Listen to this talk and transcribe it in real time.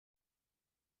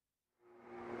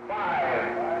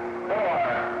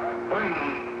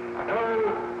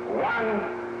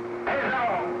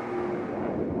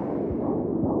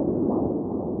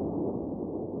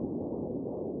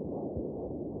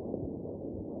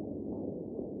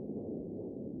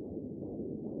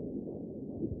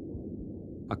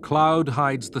A cloud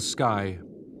hides the sky.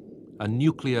 A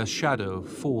nuclear shadow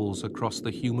falls across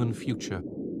the human future.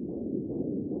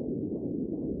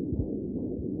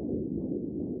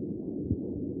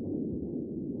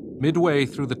 Midway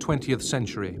through the 20th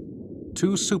century,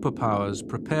 two superpowers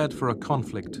prepared for a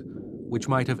conflict which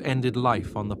might have ended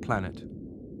life on the planet.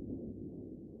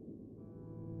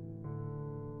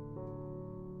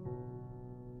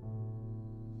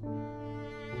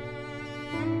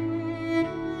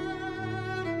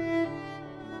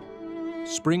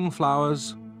 Spring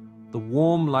flowers, the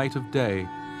warm light of day,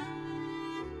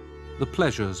 the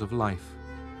pleasures of life.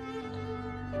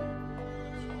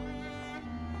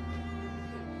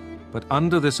 But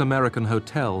under this American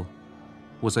hotel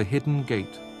was a hidden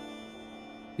gate.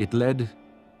 It led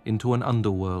into an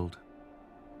underworld.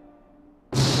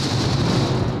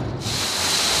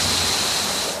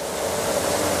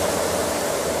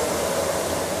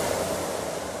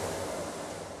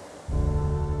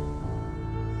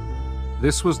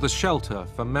 This was the shelter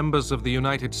for members of the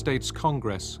United States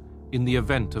Congress in the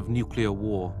event of nuclear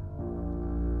war.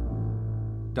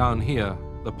 Down here,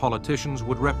 the politicians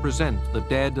would represent the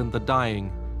dead and the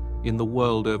dying in the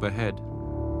world overhead.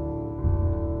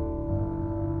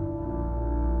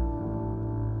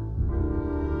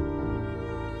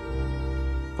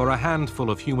 For a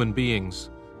handful of human beings,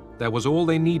 there was all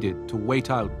they needed to wait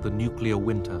out the nuclear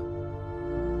winter.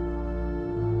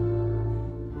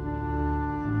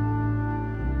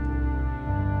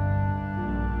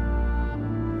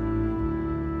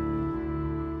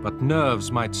 But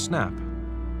nerves might snap,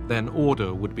 then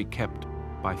order would be kept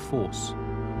by force.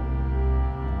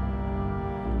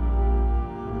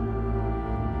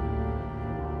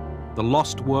 The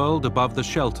lost world above the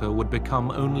shelter would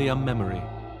become only a memory,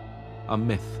 a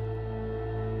myth.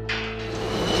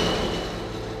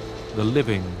 The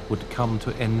living would come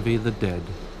to envy the dead.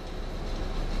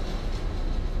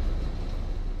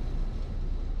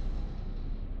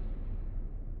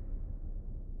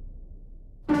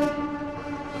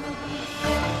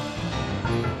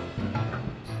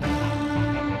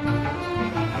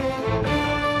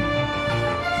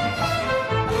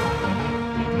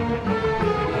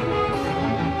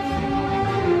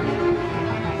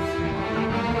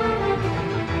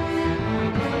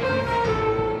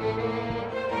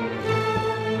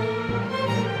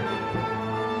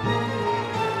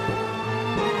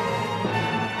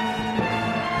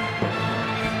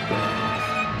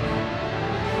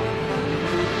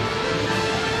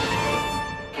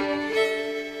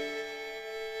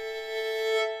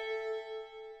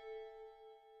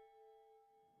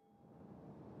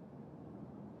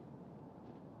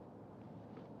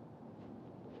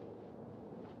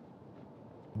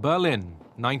 Berlin,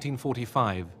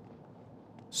 1945.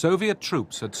 Soviet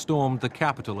troops had stormed the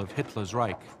capital of Hitler's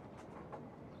Reich.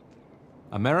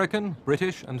 American,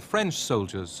 British, and French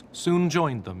soldiers soon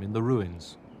joined them in the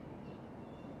ruins.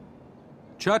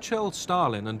 Churchill,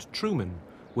 Stalin, and Truman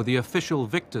were the official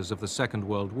victors of the Second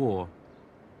World War,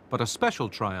 but a special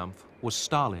triumph was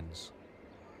Stalin's.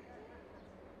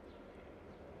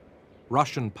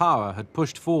 Russian power had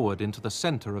pushed forward into the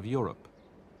center of Europe.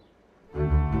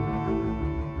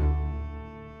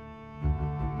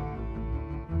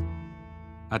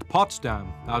 At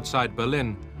Potsdam, outside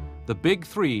Berlin, the Big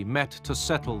Three met to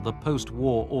settle the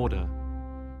post-war order.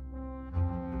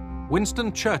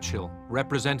 Winston Churchill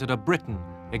represented a Britain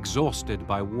exhausted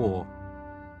by war,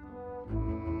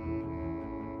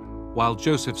 while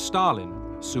Joseph Stalin,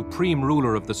 supreme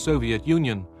ruler of the Soviet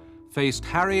Union, faced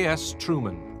Harry S.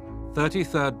 Truman,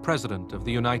 33rd President of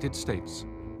the United States.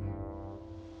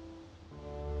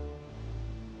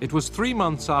 It was 3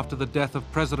 months after the death of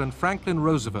President Franklin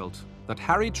Roosevelt that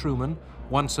Harry Truman,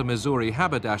 once a Missouri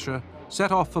haberdasher,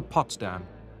 set off for Potsdam.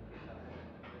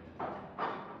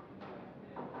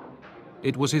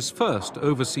 It was his first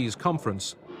overseas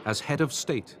conference as head of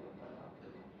state.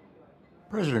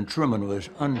 President Truman was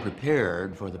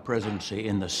unprepared for the presidency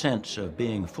in the sense of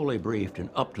being fully briefed and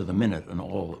up to the minute on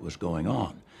all that was going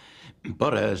on.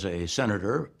 But as a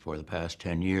senator for the past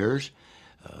 10 years,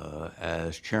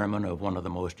 as chairman of one of the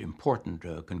most important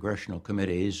congressional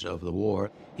committees of the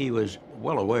war, he was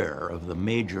well aware of the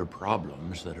major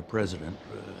problems that a president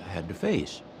had to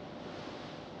face.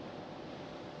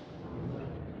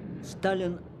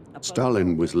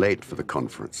 Stalin was late for the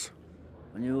conference.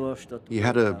 He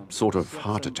had a sort of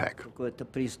heart attack.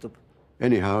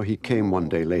 Anyhow, he came one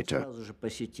day later.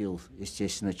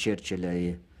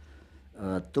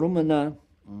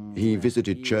 He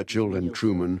visited Churchill and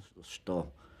Truman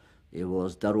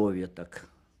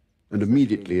and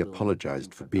immediately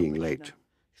apologized for being late.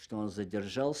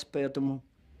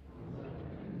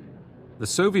 The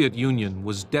Soviet Union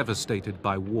was devastated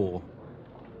by war,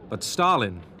 but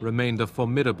Stalin remained a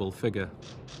formidable figure.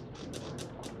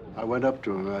 I went up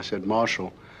to him and I said,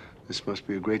 "Marshal, this must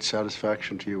be a great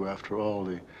satisfaction to you after all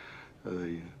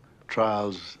the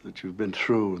trials that you've been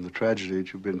through and the tragedy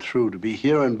that you've been through, to be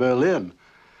here in Berlin."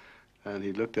 And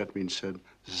he looked at me and said,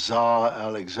 "Tsar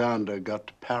Alexander got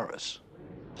to Paris."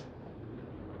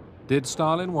 Did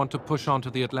Stalin want to push on to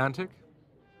the Atlantic?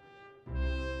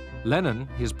 Lenin,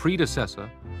 his predecessor,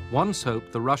 once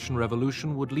hoped the Russian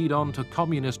Revolution would lead on to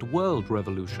communist world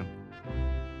revolution.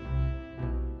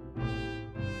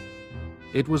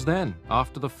 It was then,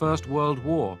 after the First World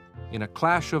War, in a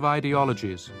clash of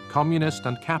ideologies, communist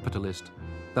and capitalist,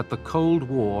 that the Cold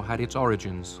War had its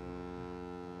origins.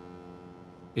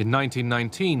 In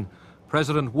 1919,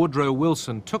 President Woodrow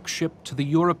Wilson took ship to the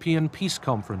European Peace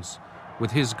Conference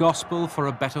with his gospel for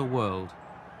a better world,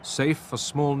 safe for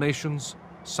small nations,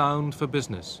 sound for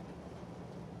business.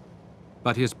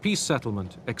 But his peace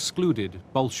settlement excluded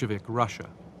Bolshevik Russia.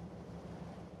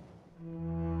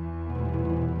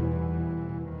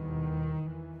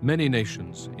 Many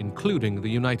nations, including the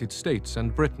United States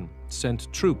and Britain,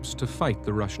 sent troops to fight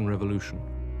the Russian Revolution.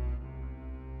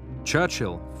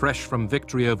 Churchill, fresh from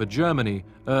victory over Germany,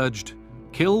 urged,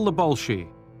 "Kill the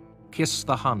Bolshevik, kiss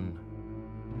the Hun."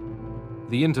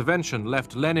 The intervention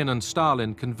left Lenin and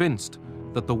Stalin convinced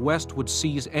that the West would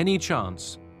seize any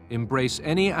chance, embrace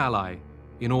any ally,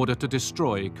 in order to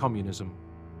destroy communism.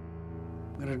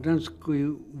 I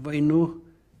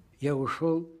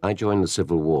joined the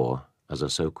Civil War as a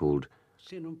so-called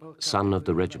son of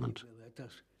the regiment.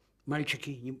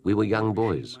 We were young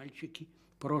boys.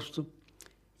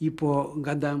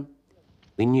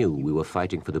 We knew we were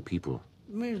fighting for the people,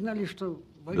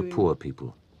 the poor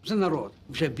people.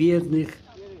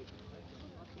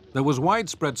 There was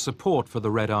widespread support for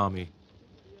the Red Army.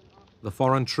 The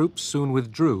foreign troops soon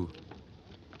withdrew.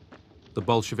 The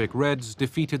Bolshevik Reds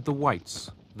defeated the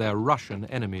Whites, their Russian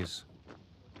enemies.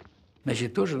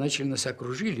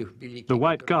 The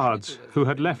White Guards, who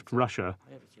had left Russia,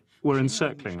 were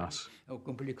encircling us.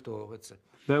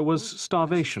 There was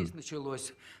starvation.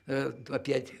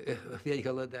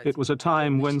 It was a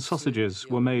time when sausages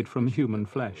were made from human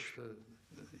flesh.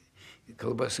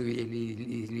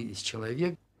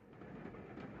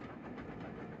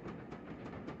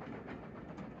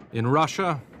 In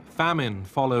Russia, famine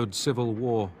followed civil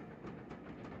war.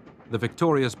 The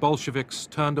victorious Bolsheviks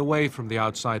turned away from the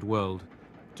outside world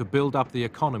to build up the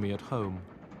economy at home.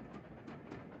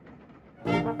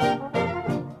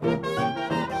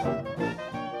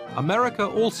 America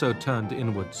also turned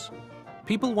inwards.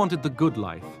 People wanted the good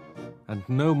life and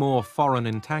no more foreign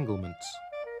entanglements.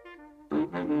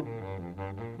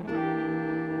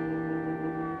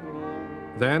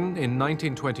 Then, in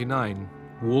 1929,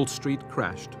 Wall Street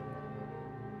crashed.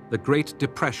 The Great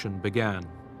Depression began.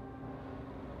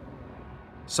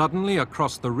 Suddenly,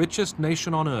 across the richest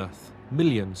nation on earth,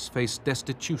 millions faced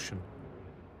destitution.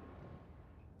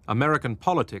 American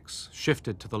politics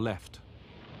shifted to the left.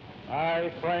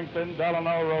 I, Franklin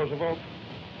Delano Roosevelt,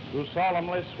 do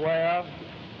solemnly swear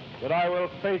that I will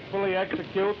faithfully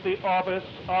execute the office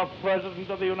of President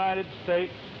of the United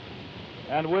States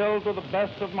and will, to the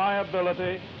best of my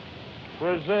ability,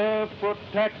 preserve,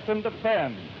 protect, and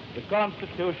defend the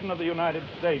Constitution of the United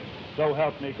States. So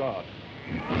help me God.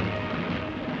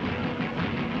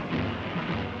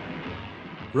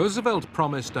 Roosevelt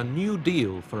promised a new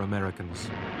deal for Americans.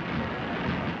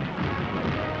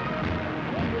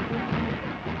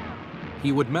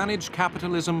 He would manage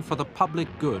capitalism for the public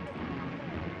good.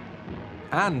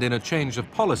 And in a change of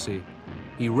policy,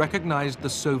 he recognized the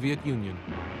Soviet Union.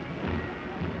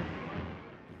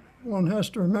 One has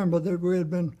to remember that we had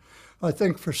been, I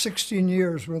think, for 16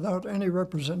 years without any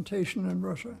representation in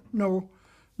Russia. No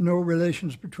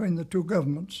relations between the two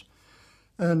governments.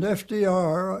 And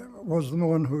FDR was the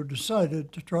one who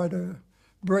decided to try to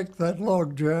break that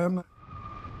logjam.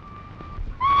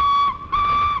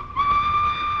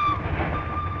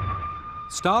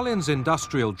 Stalin's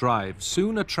industrial drive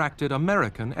soon attracted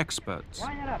American experts.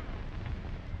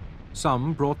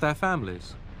 Some brought their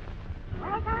families.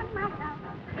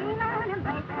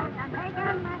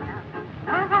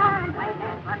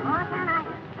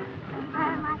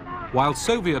 While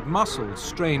Soviet muscle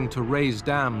strained to raise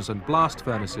dams and blast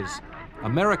furnaces,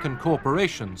 American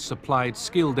corporations supplied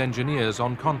skilled engineers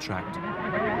on contract.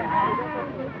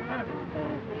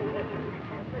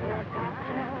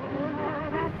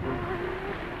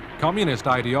 Communist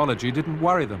ideology didn't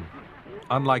worry them.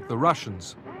 Unlike the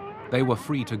Russians, they were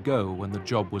free to go when the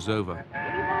job was over.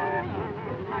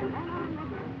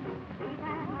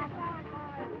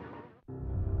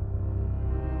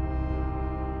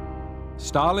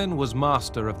 Stalin was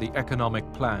master of the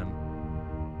economic plan,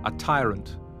 a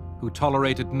tyrant who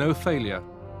tolerated no failure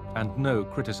and no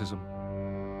criticism.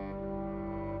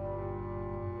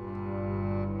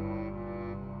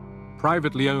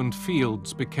 Privately owned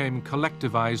fields became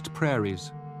collectivized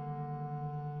prairies.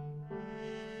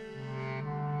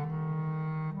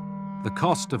 The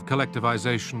cost of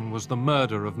collectivization was the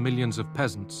murder of millions of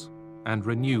peasants and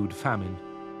renewed famine.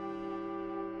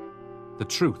 The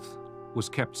truth was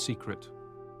kept secret.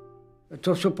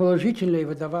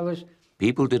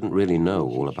 People didn't really know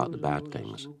all about the bad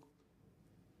things.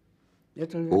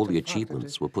 All the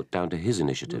achievements were put down to his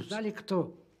initiatives.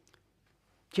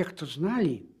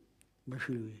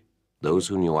 Those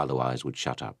who knew otherwise would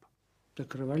shut up.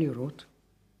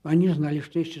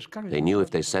 They knew if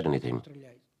they said anything,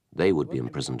 they would be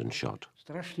imprisoned and shot.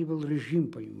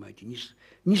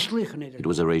 It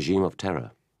was a regime of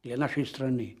terror.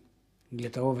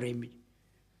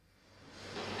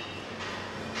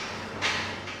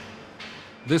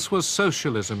 This was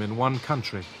socialism in one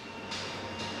country.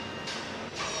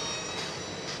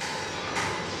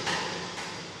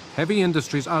 Heavy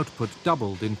industry's output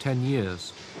doubled in 10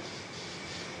 years.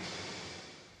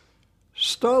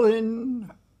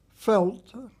 Stalin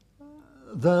felt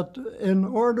that in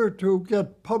order to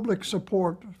get public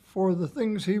support for the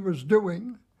things he was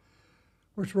doing,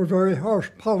 which were very harsh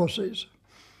policies,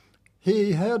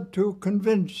 he had to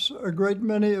convince a great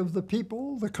many of the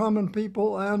people, the common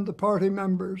people and the party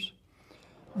members,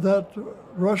 that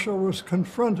Russia was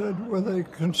confronted with a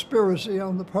conspiracy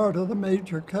on the part of the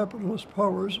major capitalist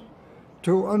powers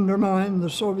to undermine the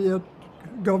Soviet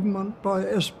government by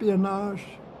espionage.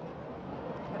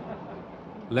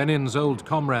 Lenin's old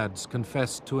comrades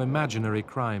confessed to imaginary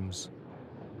crimes.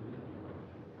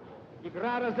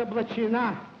 Игра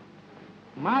разоблачена,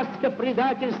 маска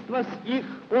предательства с их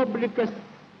облика,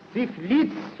 с их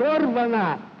лиц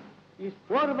сорвана и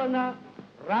сорвана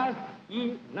раз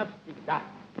и навсегда.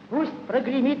 Пусть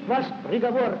прогремит ваш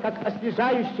приговор, как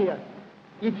освежающая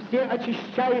и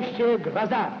всеочищающая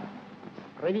гроза.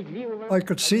 I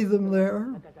could see them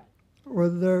there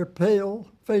with their pale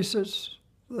faces,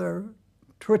 their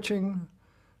twitching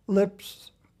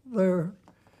lips, their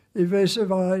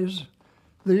evasive eyes.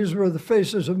 These were the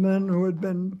faces of men who had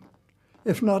been,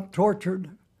 if not tortured,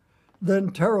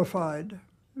 then terrified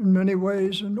in many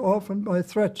ways, and often by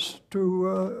threats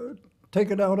to take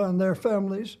it out on their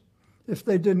families if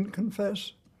they didn't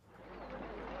confess.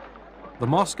 The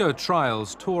Moscow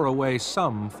trials tore away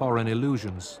some foreign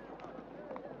illusions.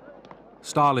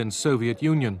 Stalin's Soviet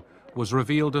Union was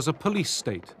revealed as a police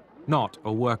state, not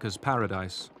a workers'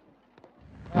 paradise.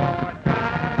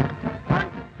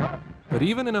 But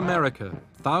even in America,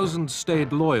 thousands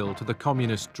stayed loyal to the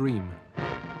communist dream.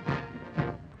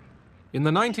 In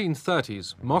the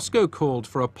 1930s, Moscow called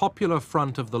for a popular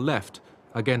front of the left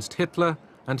against Hitler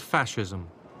and fascism.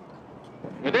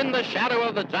 Within the shadow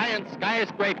of the giant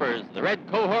skyscrapers, the red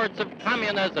cohorts of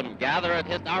communism gather at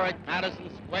historic Madison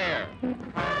Square.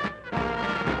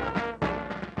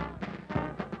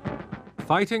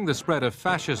 Fighting the spread of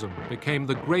fascism became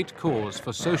the great cause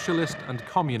for socialist and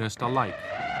communist alike.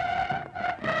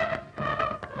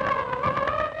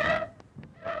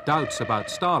 Doubts about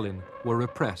Stalin were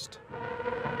repressed.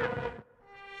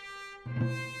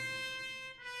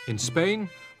 In Spain,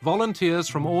 volunteers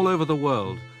from all over the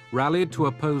world rallied to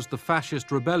oppose the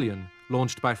fascist rebellion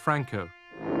launched by Franco.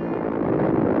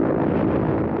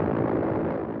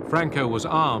 Franco was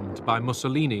armed by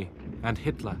Mussolini and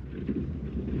Hitler.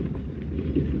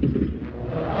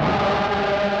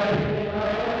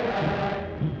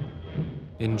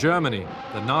 In Germany,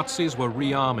 the Nazis were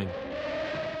rearming.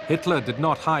 Hitler did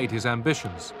not hide his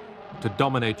ambitions to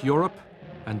dominate Europe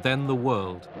and then the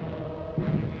world.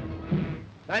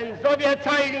 Ein Sowjet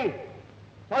zeigen,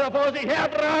 soll vor sich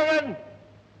hertragen,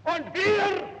 und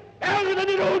wir werden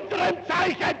in unserem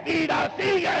Zeichen wieder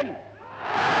siegen.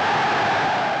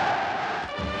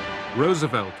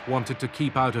 Roosevelt wanted to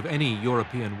keep out of any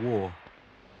European war.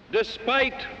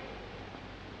 Despite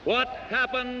what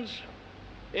happens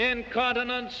in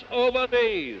continents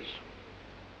overseas,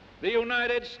 the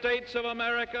United States of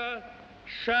America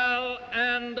shall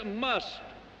and must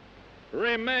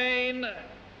remain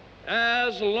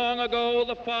as long ago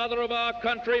the father of our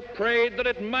country prayed that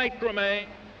it might remain,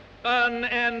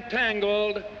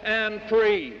 unentangled and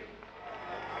free.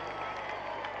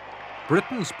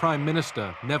 Britain's Prime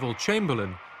Minister, Neville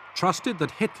Chamberlain, trusted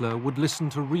that Hitler would listen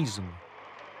to reason.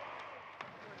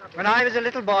 When I was a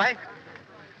little boy,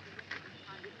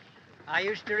 I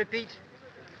used to repeat,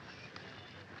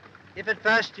 if at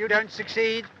first you don't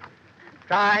succeed,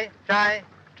 try, try,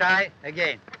 try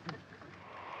again.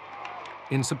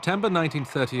 In September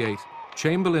 1938,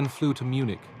 Chamberlain flew to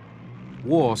Munich.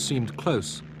 War seemed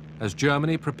close as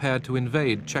Germany prepared to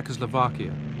invade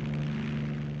Czechoslovakia.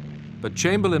 But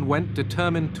Chamberlain went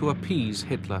determined to appease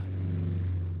Hitler.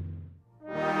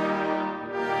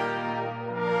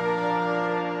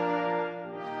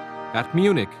 At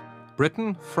Munich,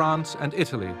 Britain, France, and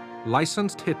Italy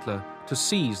licensed Hitler to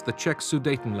seize the Czech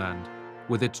Sudetenland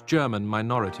with its German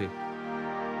minority.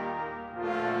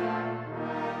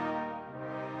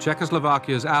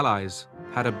 Czechoslovakia's allies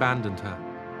had abandoned her.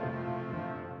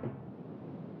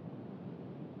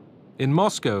 In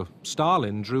Moscow,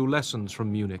 Stalin drew lessons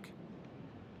from Munich.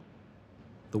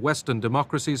 The Western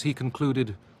democracies, he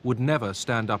concluded, would never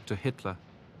stand up to Hitler.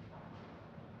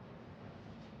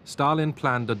 Stalin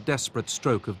planned a desperate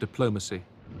stroke of diplomacy.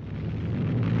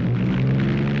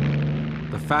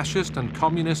 The fascist and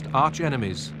communist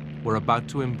arch-enemies were about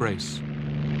to embrace.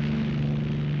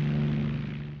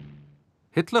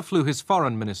 Hitler flew his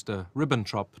foreign minister,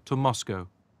 Ribbentrop, to Moscow.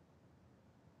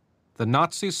 The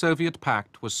Nazi-Soviet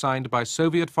pact was signed by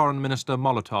Soviet Foreign Minister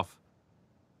Molotov.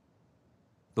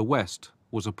 The West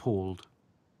was appalled.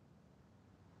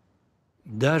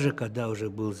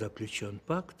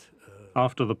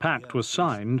 After the pact was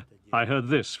signed, I heard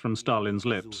this from Stalin's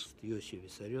lips.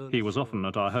 He was often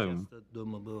at our home.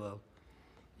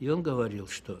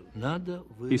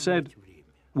 He said,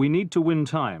 "We need to win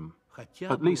time,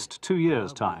 at least 2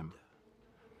 years' time."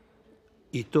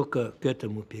 Only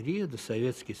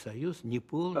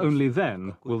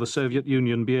then will the Soviet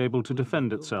Union be able to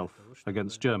defend itself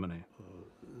against Germany.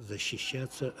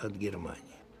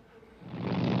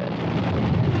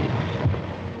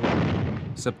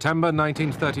 September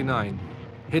 1939,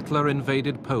 Hitler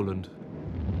invaded Poland.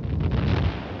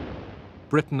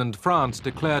 Britain and France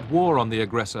declared war on the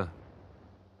aggressor.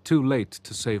 Too late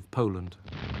to save Poland.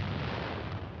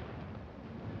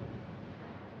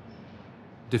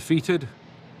 Defeated,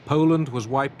 Poland was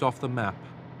wiped off the map.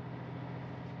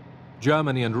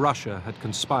 Germany and Russia had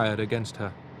conspired against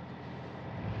her.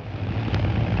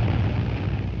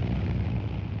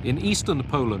 In eastern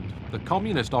Poland, the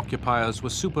communist occupiers were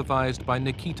supervised by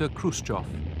Nikita Khrushchev.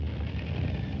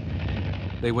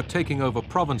 They were taking over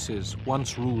provinces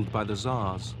once ruled by the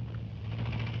Tsars.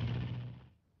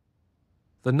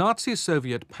 The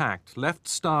Nazi-Soviet pact left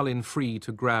Stalin free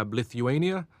to grab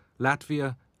Lithuania,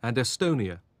 Latvia, and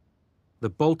Estonia. The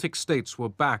Baltic states were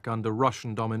back under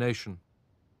Russian domination.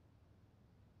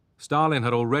 Stalin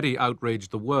had already outraged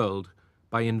the world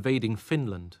by invading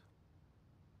Finland.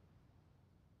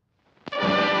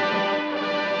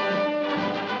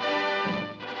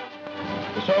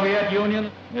 The Soviet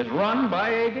Union is run by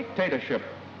a dictatorship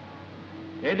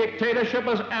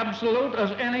as absolute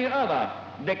as any other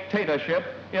dictatorship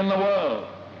in the world.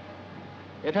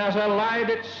 It has allied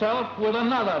itself with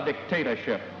another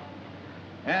dictatorship,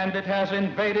 and it has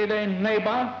invaded a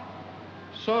neighbor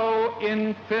so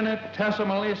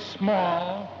infinitesimally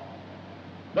small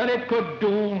that it could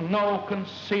do no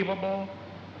conceivable,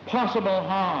 possible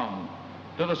harm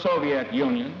to the Soviet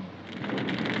Union.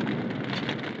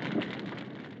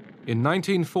 In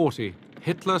 1940,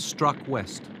 Hitler struck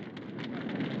west.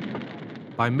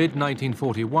 By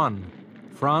mid-1941,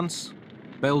 France,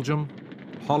 Belgium,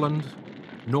 Holland,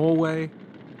 Norway,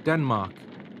 Denmark,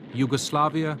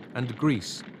 Yugoslavia, and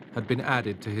Greece had been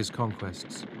added to his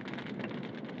conquests.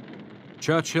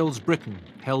 Churchill's Britain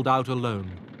held out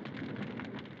alone.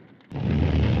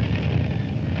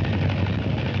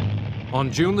 On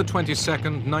June the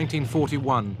 22nd,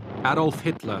 1941, Adolf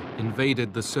Hitler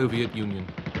invaded the Soviet Union.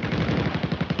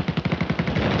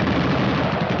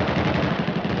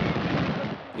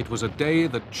 It was a day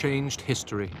that changed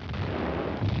history.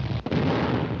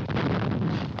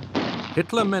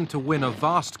 Hitler meant to win a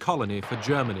vast colony for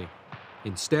Germany.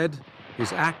 Instead,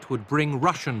 his act would bring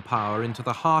Russian power into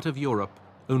the heart of Europe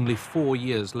only 4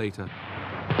 years later.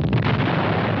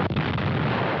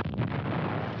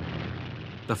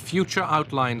 The future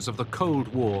outlines of the Cold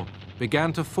War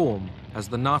began to form as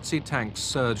the Nazi tanks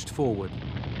surged forward.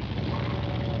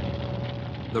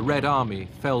 The Red Army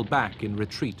fell back in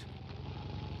retreat.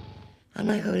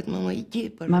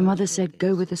 My mother said,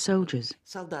 "Go with the soldiers."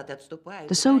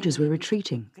 The soldiers were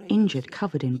retreating, injured,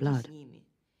 covered in blood.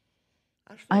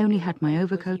 I only had my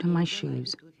overcoat and my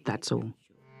shoes, that's all.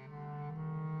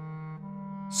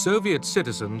 Soviet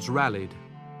citizens rallied.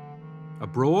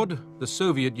 Abroad, the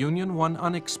Soviet Union won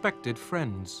unexpected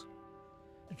friends.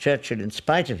 Churchill, in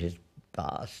spite of his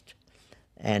past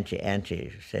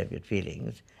anti-Soviet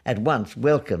feelings, at once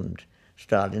welcomed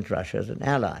Stalin's Russia as an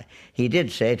ally. He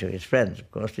did say to his friends,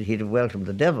 of course, that he'd have welcomed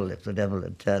the devil if the devil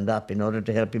had turned up in order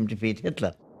to help him defeat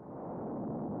Hitler.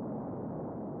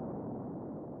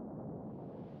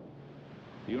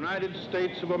 United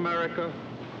States of America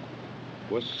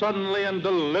was suddenly and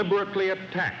deliberately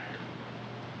attacked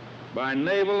by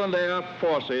naval and air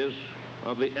forces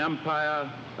of the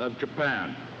Empire of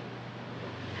Japan.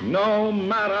 No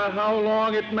matter how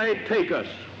long it may take us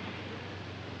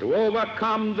to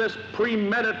overcome this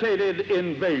premeditated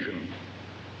invasion,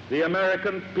 the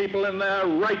American people in their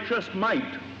righteous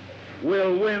might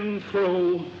will win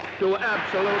through to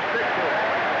absolute victory.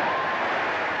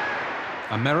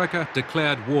 America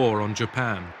declared war on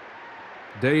Japan.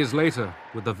 Days later,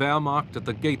 with the Wehrmacht at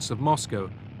the gates of Moscow,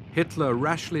 Hitler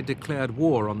rashly declared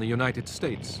war on the United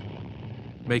States,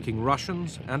 making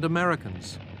Russians and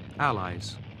Americans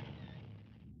allies.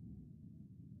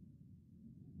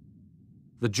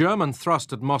 The German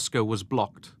thrust at Moscow was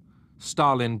blocked.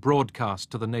 Stalin broadcast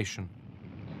to the nation.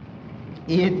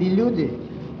 И эти люди,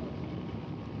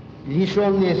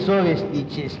 лишенные совести и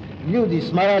чести, люди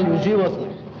с моралью животных,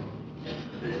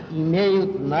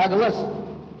 имеют наглость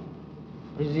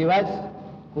призывать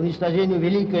к уничтожению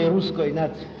великой русской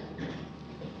нации.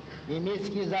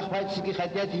 Немецкие захватчики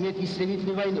хотят иметь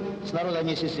истребительную войну с народом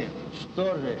СССР.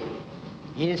 Что же,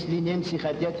 если немцы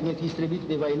хотят иметь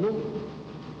истребительную войну,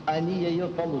 они ее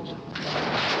получат.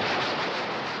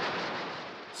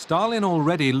 Stalin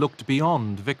already looked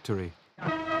beyond victory.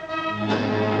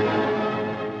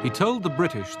 He told the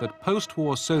British that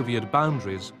post-war Soviet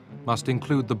boundaries must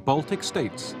include the Baltic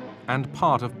states and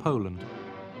part of Poland.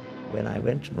 When I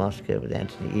went to Moscow with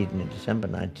Anthony Eden in December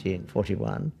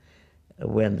 1941,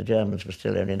 when the Germans were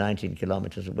still only 19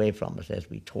 kilometers away from us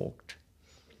as we talked,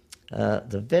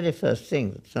 the very first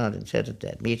thing that Stalin said at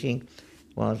that meeting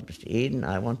was, Mr. Eden,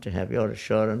 I want to have your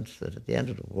assurance that at the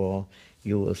end of the war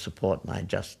you will support my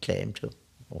just claim to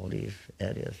all these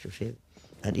areas, you see.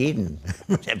 And Eden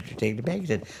was happy to take it back. He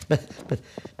said, but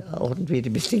oughtn't we to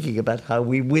be thinking about how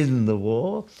we win the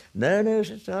war? No, no,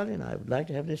 said Stalin, I would like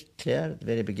to have this clear at the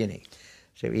very beginning.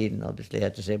 So Eden obviously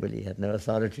had to say, well, he had no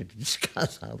authority to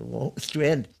discuss how the war was to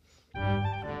end.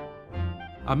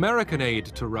 American aid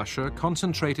to Russia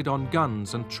concentrated on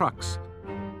guns and trucks.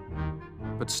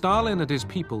 But Stalin and his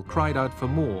people cried out for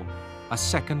more, a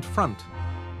second front,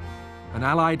 an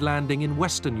Allied landing in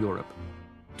Western Europe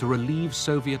to relieve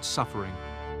Soviet suffering.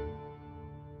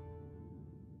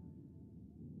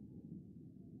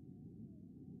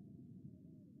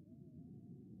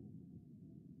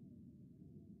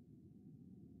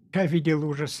 I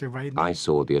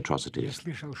saw the atrocities.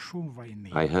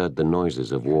 I heard the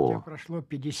noises of war.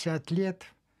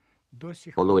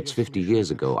 Although it's 50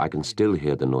 years ago, I can still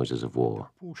hear the noises of war.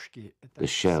 The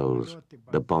shells,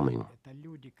 the bombing,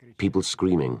 people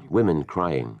screaming, women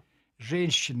crying.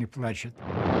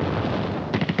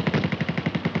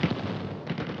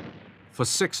 For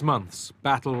 6 months,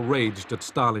 battle raged at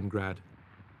Stalingrad.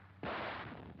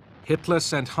 Hitler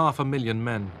sent 500,000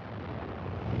 men.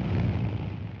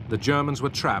 The Germans were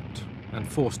trapped and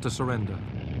forced to surrender.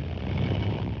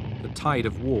 The tide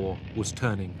of war was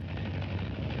turning.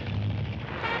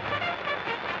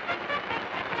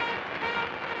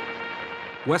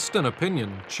 Western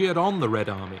opinion cheered on the Red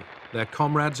Army, their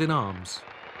comrades in arms.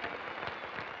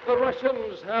 The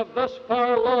Russians have thus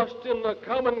far lost in the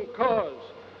common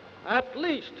cause at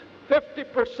least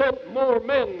 50% more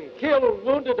men killed,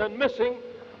 wounded, and missing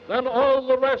than all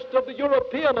the rest of the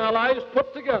European allies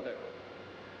put together.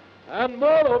 And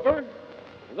moreover,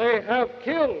 they have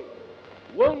killed,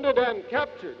 wounded, and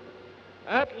captured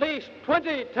at least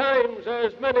 20 times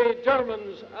as many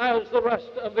Germans as the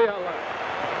rest of the allies.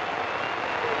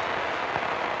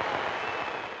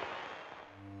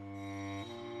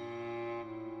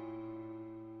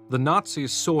 The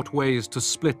Nazis sought ways to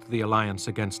split the alliance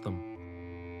against them.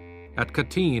 At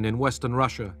Katyn in Western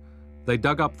Russia, they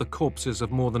dug up the corpses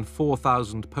of more than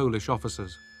 4,000 Polish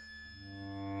officers.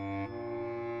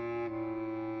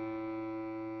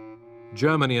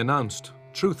 Germany announced,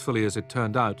 truthfully as it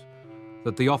turned out,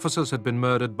 that the officers had been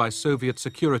murdered by Soviet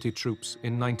security troops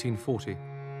in 1940.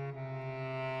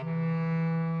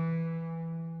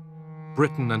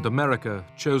 Britain and America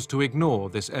chose to ignore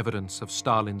this evidence of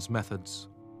Stalin's methods.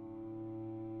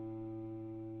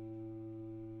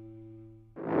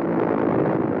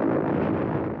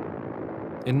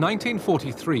 In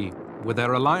 1943, with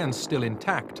their alliance still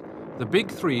intact, the Big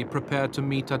Three prepared to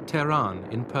meet at Tehran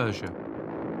in Persia.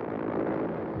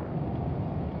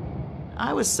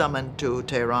 I was summoned to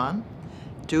Tehran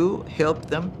to help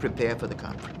them prepare for the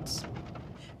conference.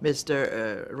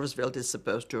 Mr. Roosevelt is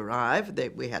supposed to arrive.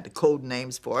 We had the code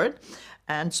names for it.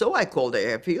 And so I called the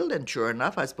airfield, and sure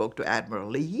enough, I spoke to Admiral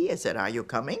Leahy. I said, "Are you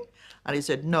coming?" And he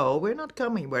said, "No, we're not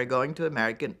coming. We're going to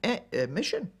American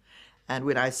mission." And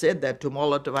when I said that to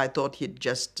Molotov, I thought he'd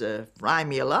just fry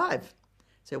me alive.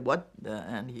 He Say what?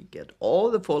 And he get all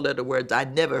the four-letter words I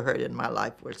never heard in my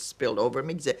life were spilled over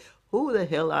me. He said, "Who the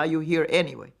hell are you here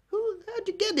anyway? How'd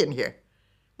you get in here?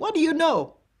 What do you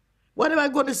know? What am I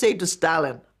going to say to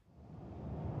Stalin?"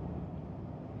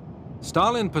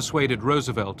 Stalin persuaded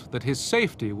Roosevelt that his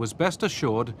safety was best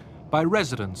assured by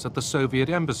residence at the Soviet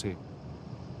embassy.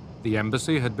 The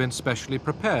embassy had been specially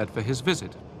prepared for his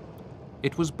visit.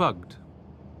 It was bugged.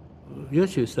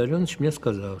 Иосиф Виссарионович мне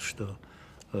сказал, что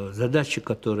задачи,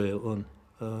 которые он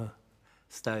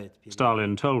ставит.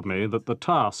 Stalin told me that the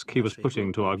task he was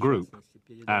putting to our group,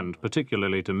 and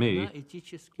particularly to me,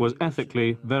 was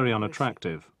ethically very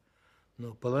unattractive.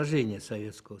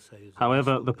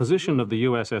 However, the position of the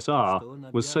USSR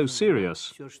was so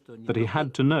serious that he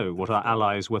had to know what our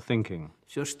allies were thinking.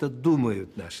 Stalin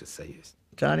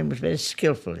was very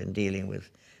skillful in dealing with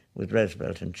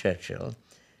Roosevelt and Churchill.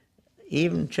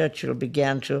 Even Churchill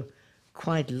began to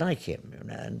quite like him, you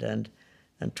know,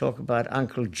 and talk about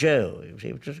Uncle Joe,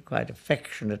 which was a quite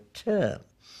affectionate term.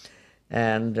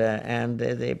 And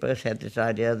they both had this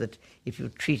idea that if you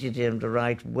treated him the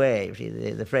right way,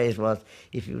 the phrase was,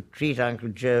 if you treat Uncle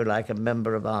Joe like a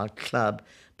member of our club,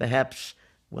 perhaps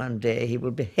one day he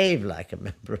will behave like a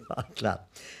member of our club.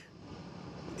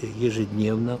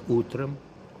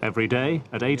 Every day,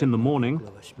 at 8 in the morning,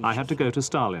 I had to go to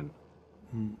Stalin.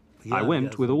 I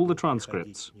went with all the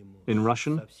transcripts, in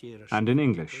Russian and in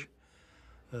English.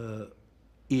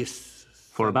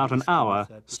 For about an hour,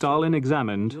 Stalin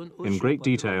examined, in great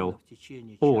detail,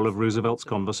 all of Roosevelt's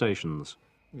conversations.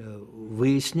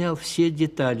 Выяснял все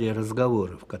детали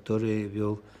разговоров, которые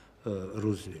вел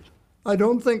Рузвельт. I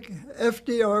don't think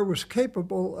FDR was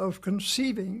capable of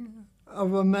conceiving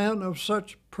of a man of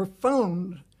such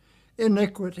profound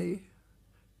iniquity,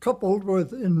 coupled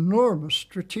with enormous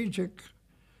strategic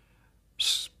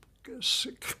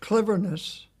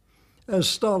cleverness, as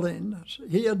Stalin.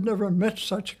 He had never met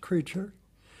such a creature.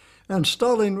 And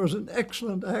Stalin was an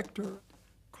excellent actor,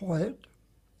 quiet,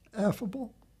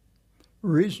 affable,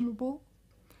 reasonable.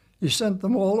 He sent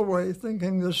them all away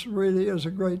thinking this really is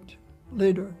a great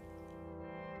leader.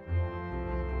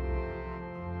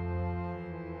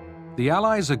 The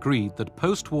Allies agreed that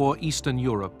post-war Eastern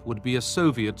Europe would be a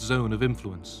Soviet zone of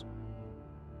influence.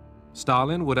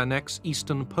 Stalin would annex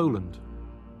Eastern Poland.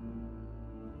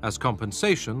 As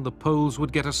compensation, the Poles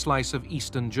would get a slice of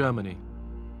Eastern Germany.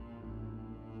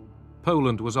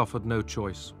 Poland was offered no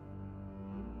choice.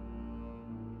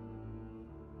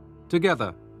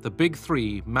 Together, the Big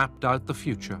Three mapped out the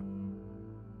future.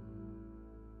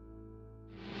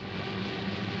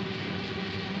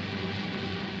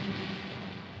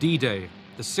 D-Day,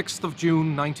 the 6th of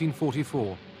June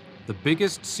 1944, the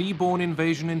biggest seaborne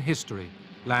invasion in history,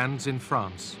 lands in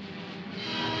France.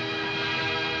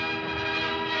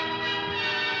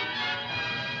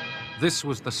 This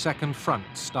was the second front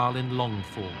Stalin longed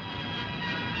for.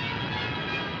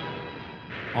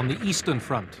 On the Eastern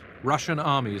Front, Russian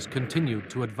armies continued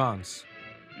to advance.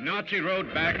 Nazi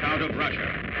rode back out of Russia.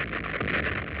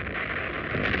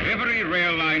 Every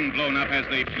rail line blown up as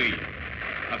they flee.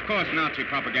 Of course, Nazi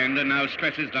propaganda now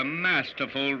stresses the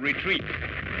masterful retreat.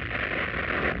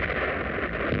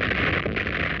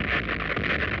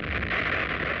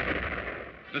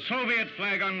 The Soviet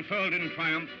flag unfurled in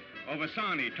triumph over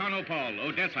Sani, Tarnopol,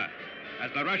 Odessa,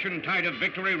 as the Russian tide of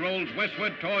victory rolls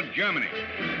westward toward Germany.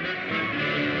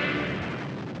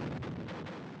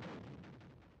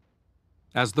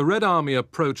 As the Red Army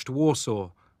approached Warsaw,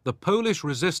 the Polish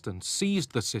resistance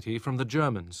seized the city from the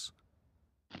Germans.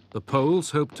 The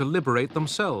Poles hoped to liberate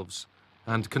themselves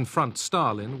and confront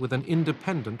Stalin with an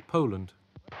independent Poland.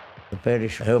 The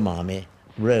Polish Home Army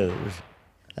rose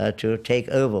to take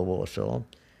over Warsaw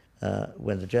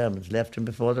when the Germans left and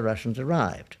before the Russians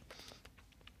arrived.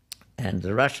 And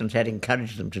the Russians had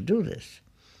encouraged them to do this.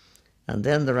 And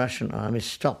then the Russian army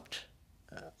stopped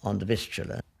on the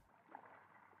Vistula.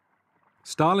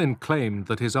 Stalin claimed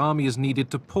that his armies needed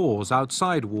to pause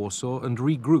outside Warsaw and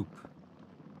regroup.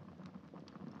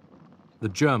 The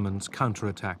Germans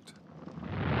counterattacked.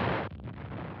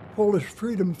 Polish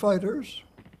freedom fighters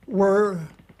were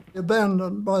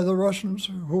abandoned by the Russians,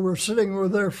 who were sitting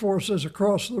with their forces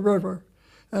across the river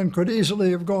and could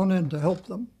easily have gone in to help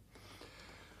them.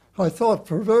 I thought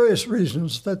for various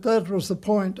reasons that that was the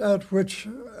point at which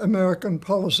American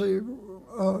policy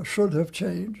should have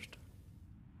changed.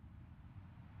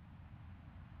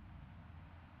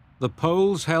 The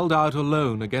Poles held out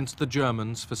alone against the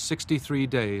Germans for 63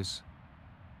 days.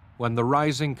 When the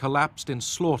Rising collapsed in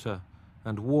slaughter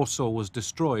and Warsaw was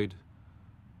destroyed,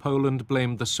 Poland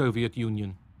blamed the Soviet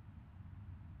Union.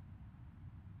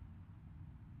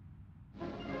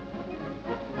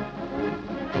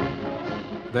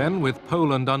 Then, with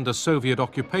Poland under Soviet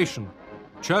occupation,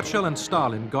 Churchill and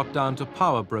Stalin got down to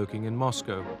power broking in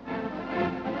Moscow.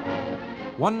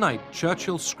 One night,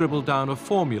 Churchill scribbled down a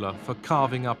formula for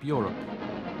carving up Europe.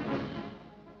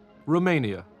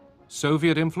 Romania,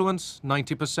 Soviet influence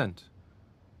 90%.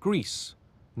 Greece,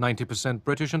 90%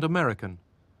 British and American.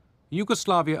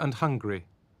 Yugoslavia and Hungary,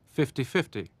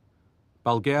 50-50.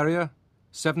 Bulgaria,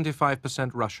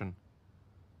 75% Russian.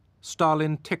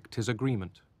 Stalin ticked his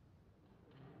agreement.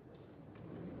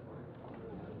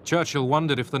 Churchill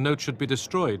wondered if the note should be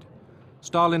destroyed.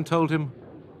 Stalin told him,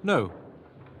 "No,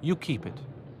 you keep it."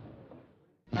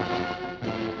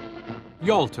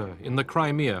 Yalta in the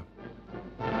Crimea.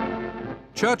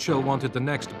 Churchill wanted the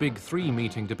next Big Three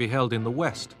meeting to be held in the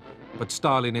West, but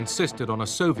Stalin insisted on a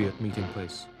Soviet meeting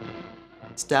place.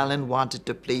 Stalin wanted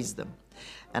to please them.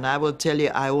 And I will tell you,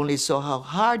 I only saw how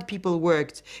hard people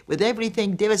worked with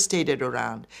everything devastated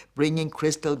around, bringing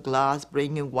crystal glass,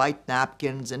 bringing white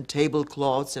napkins and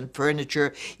tablecloths and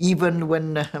furniture. Even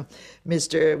when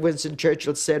Mr. Winston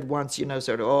Churchill said once, you know,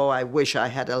 sort of, "Oh, I wish I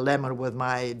had a lemon with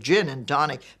my gin and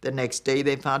tonic." The next day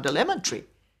they found a lemon tree.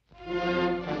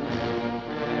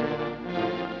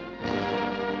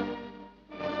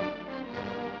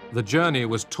 The journey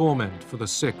was torment for the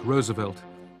sick Roosevelt.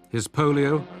 His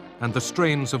polio and the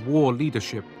strains of war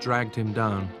leadership dragged him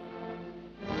down.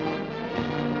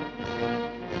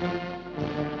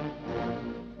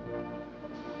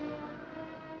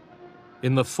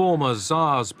 In the former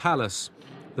Tsar's palace,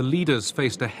 the leaders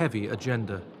faced a heavy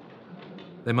agenda.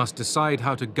 They must decide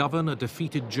how to govern a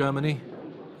defeated Germany,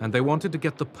 and they wanted to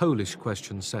get the Polish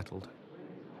question settled.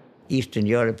 Eastern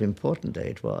Europe, important though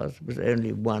it was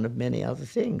only one of many other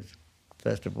things.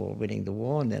 First of all, winning the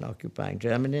war and then occupying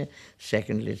Germany.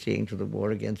 Secondly, seeing to the war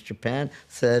against Japan.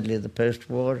 Thirdly, the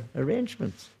post-war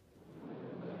arrangements.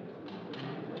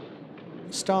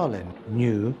 Stalin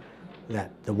knew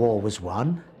that the war was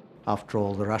won. After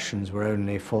all, the Russians were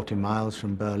only 40 miles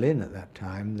from Berlin at that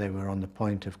time. They were on the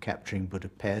point of capturing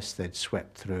Budapest. They'd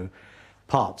swept through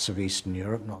parts of Eastern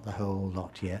Europe, not the whole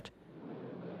lot yet.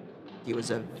 He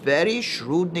was a very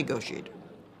shrewd negotiator.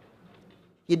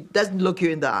 He doesn't look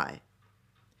you in the eye.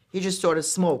 He's just sort of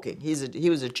smoking. He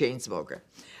was a chain smoker.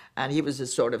 And he was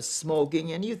just sort of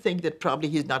smoking, and you think that probably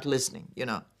he's not listening, you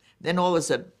know. Then all of a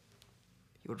sudden,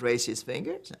 he would raise his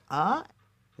fingers.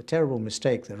 The terrible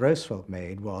mistake that Roosevelt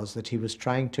made was that he was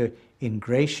trying to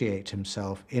ingratiate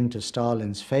himself into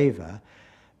Stalin's favor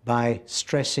by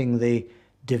stressing the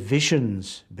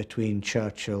divisions between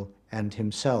Churchill and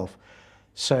himself.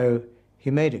 So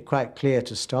he made it quite clear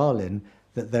to Stalin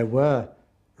that there were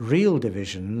real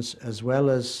divisions as well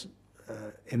as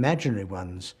imaginary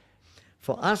ones.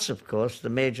 For us, of course, the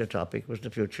major topic was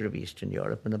the future of Eastern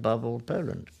Europe and above all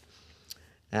Poland.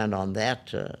 And on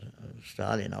that,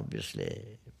 Stalin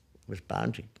obviously was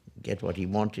bound to get what he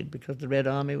wanted because the Red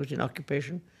Army was in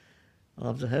occupation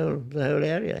of the whole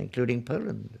area, including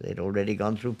Poland. They'd already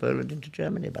gone through Poland into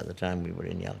Germany by the time we were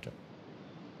in Yalta.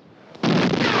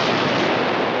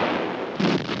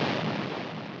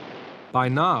 By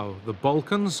now, the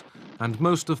Balkans and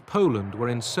most of Poland were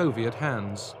in Soviet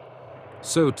hands.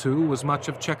 So too was much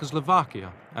of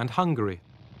Czechoslovakia and Hungary.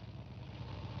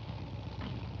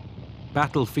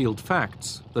 Battlefield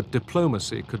facts that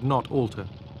diplomacy could not alter.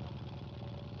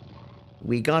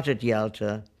 We got at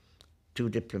Yalta 2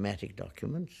 diplomatic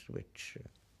documents, which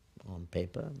on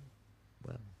paper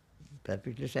were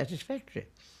perfectly satisfactory.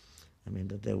 I mean,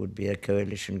 that there would be a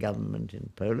coalition government in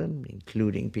Poland,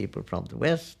 including people from the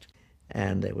West,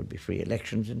 and there would be free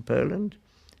elections in Poland.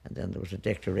 And then there was a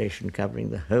declaration covering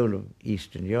the whole of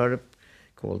Eastern Europe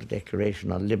called the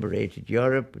Declaration on Liberated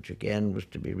Europe, which again was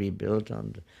to be rebuilt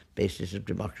on the basis of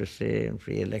democracy and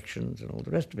free elections and all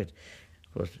the rest of it.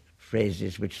 Of course,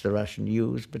 phrases which the Russian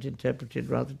used but interpreted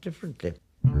rather differently.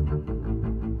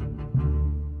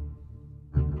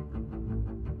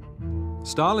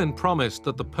 Stalin promised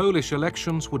that the Polish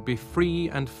elections would be free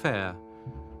and fair.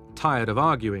 Tired of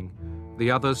arguing, the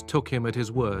others took him at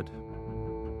his word.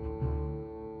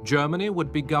 Germany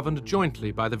would be governed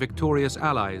jointly by the victorious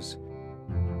Allies,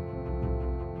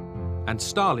 and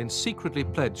Stalin secretly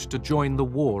pledged to join the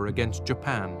war against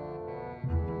Japan.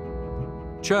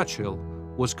 Churchill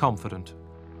was confident.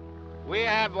 We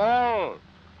have all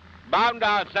bound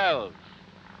ourselves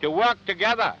to work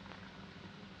together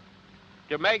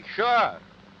to make sure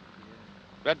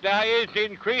that there is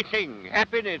increasing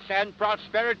happiness and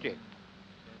prosperity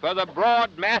for the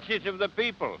broad masses of the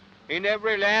people in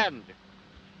every land,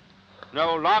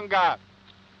 no longer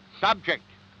subject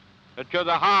to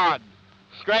the hard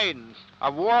strains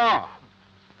of war.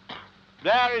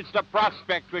 There is the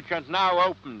prospect which has now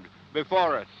opened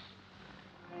before us.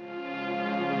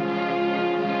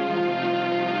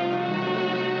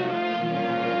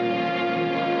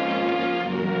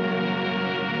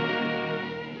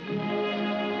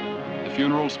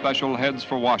 funeral special heads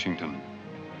for Washington.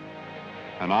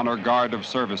 An honor guard of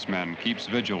servicemen keeps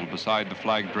vigil beside the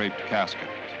flag-draped casket.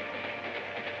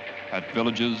 At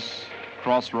villages,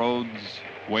 crossroads,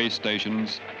 way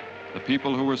stations, the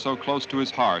people who were so close to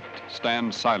his heart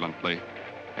stand silently,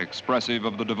 expressive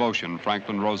of the devotion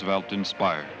Franklin Roosevelt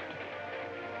inspired.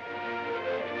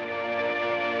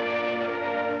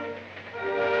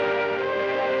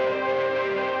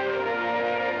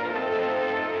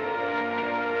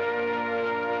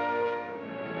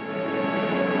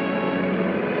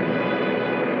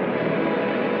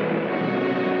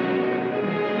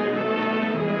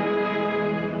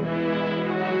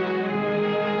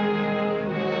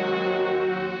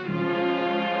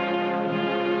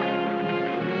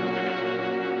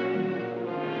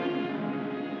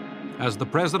 As the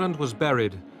president was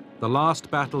buried, the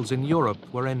last battles in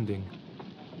Europe were ending.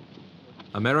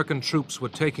 American troops were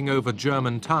taking over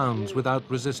German towns without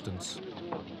resistance.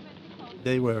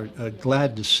 They were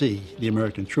glad to see the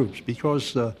American troops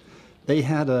because they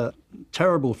had a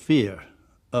terrible fear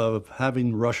of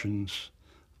having Russians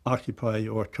occupy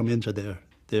or come into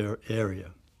their area.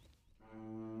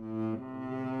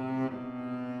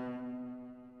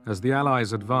 As the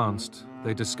Allies advanced,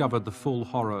 they discovered the full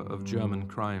horror of German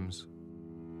crimes.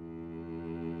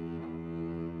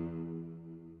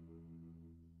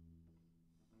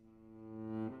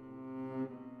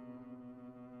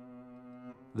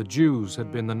 The Jews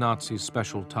had been the Nazis'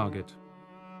 special target,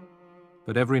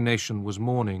 but every nation was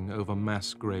mourning over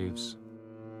mass graves.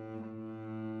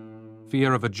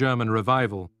 Fear of a German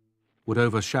revival would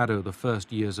overshadow the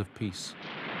first years of peace.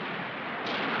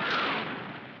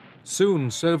 Soon,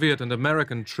 Soviet and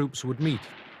American troops would meet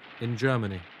in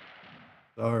Germany.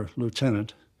 Our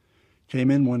lieutenant came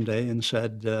in one day and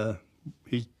said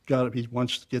he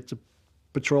wants to get the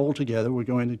patrol together. We're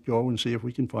going to go and see if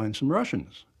we can find some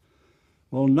Russians.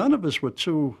 Well, none of us were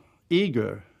too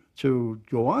eager to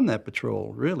go on that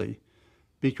patrol, really,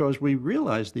 because we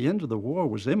realized the end of the war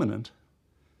was imminent,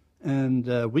 and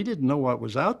we didn't know what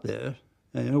was out there.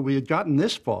 And, you know, we had gotten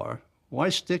this far. Why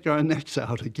stick our necks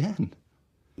out again?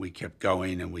 We kept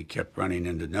going, and we kept running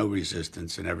into no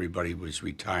resistance, and everybody was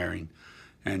retiring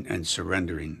and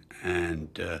surrendering.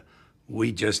 And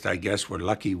we just, I guess, were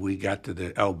lucky we got to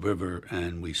the Elbe River,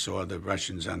 and we saw the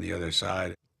Russians on the other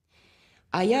side.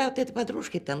 I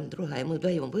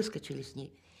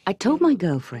told my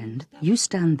girlfriend, you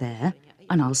stand there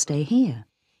and I'll stay here.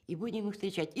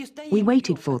 We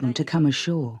waited for them to come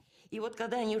ashore. We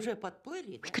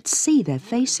could see their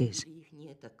faces.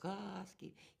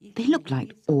 They looked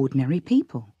like ordinary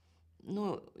people.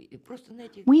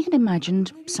 We had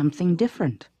imagined something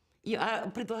different.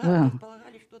 Well,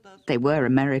 they were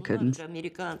Americans.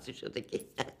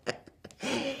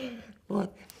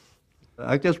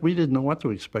 I guess we didn't know what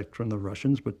to expect from the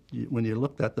Russians, but when you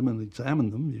looked at them and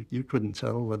examined them, you couldn't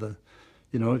tell whether,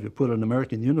 you know, if you put an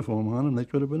American uniform on them, they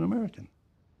could have been American.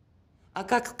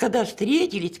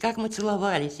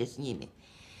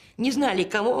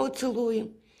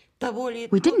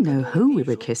 We didn't know who we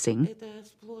were kissing.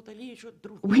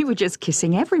 We were just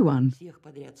kissing everyone.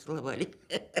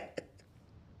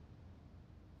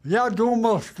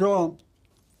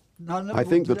 I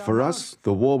think that for us,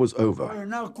 the war was over.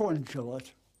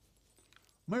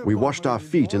 We washed our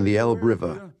feet in the Elbe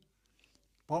River.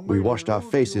 We washed our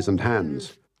faces and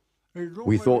hands.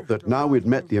 We thought that now we'd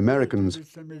met the Americans,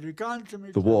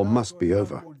 the war must be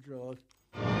over.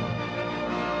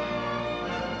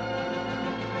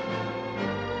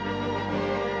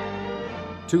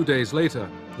 Two days later,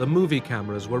 the movie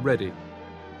cameras were ready.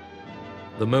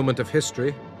 The moment of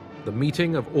history, the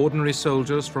meeting of ordinary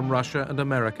soldiers from Russia and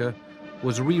America,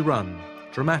 was rerun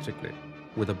dramatically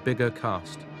with a bigger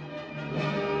cast.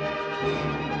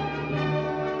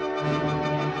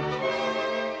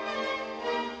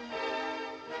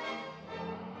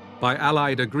 By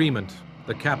Allied agreement,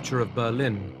 the capture of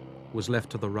Berlin was left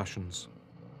to the Russians.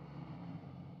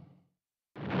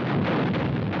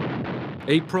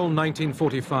 April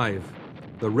 1945,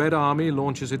 the Red Army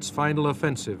launches its final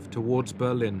offensive towards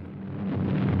Berlin.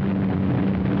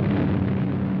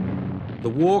 The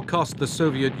war cost the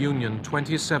Soviet Union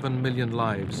 27 million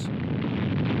lives,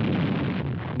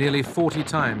 nearly 40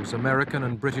 times American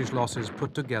and British losses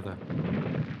put together.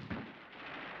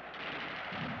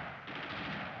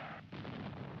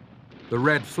 The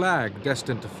red flag,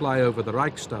 destined to fly over the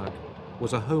Reichstag,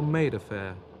 was a homemade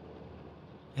affair.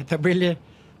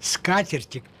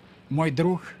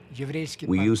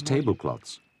 We used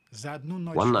tablecloths.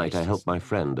 One night I helped my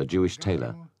friend, a Jewish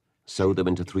tailor, sew them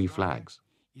into 3 flags.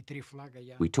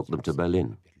 We took them to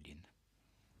Berlin.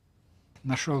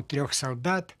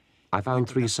 I found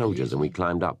 3 soldiers and we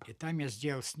climbed up.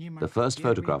 The first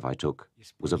photograph I took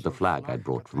was of the flag I'd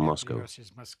brought from Moscow,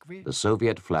 the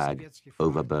Soviet flag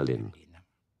over Berlin.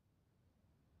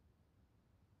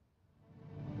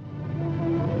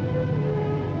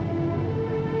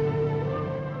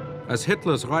 As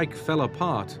Hitler's Reich fell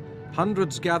apart,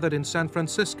 hundreds gathered in San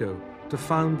Francisco to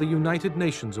found the United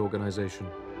Nations organization.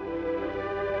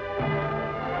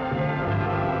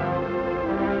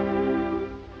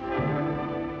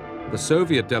 The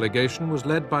Soviet delegation was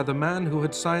led by the man who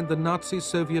had signed the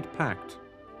Nazi-Soviet pact,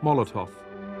 Molotov.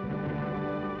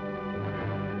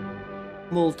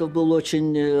 Молотов был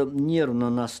очень нервно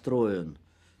настроен.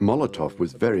 Molotov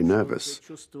was very nervous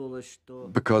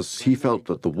because he felt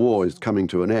that the war is coming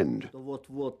to an end.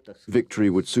 Victory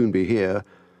would soon be here,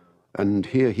 and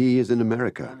here he is in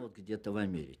America.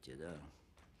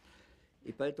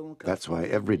 That's why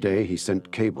every day he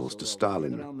sent cables to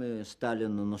Stalin.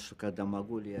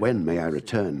 When may I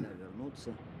return?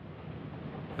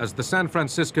 As the San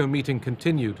Francisco meeting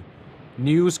continued,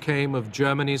 news came of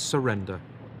Germany's surrender.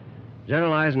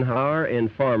 General Eisenhower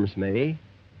informs me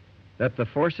that the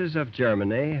forces of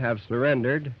Germany have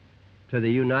surrendered to the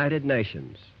United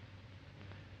Nations.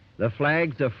 The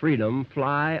flags of freedom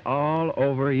fly all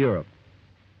over Europe.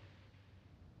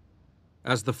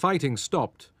 As the fighting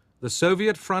stopped, the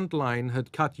Soviet front line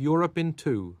had cut Europe in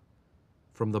two,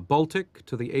 from the Baltic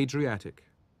to the Adriatic.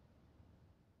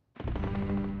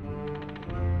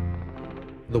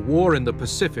 The war in the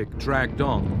Pacific dragged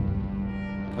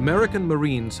on. American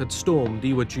Marines had stormed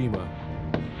Iwo Jima.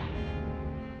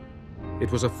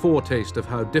 It was a foretaste of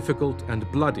how difficult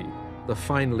and bloody the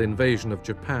final invasion of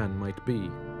Japan might be.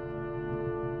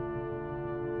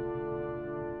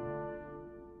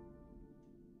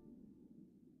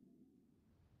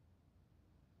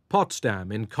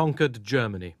 Potsdam in conquered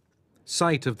Germany,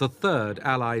 site of the third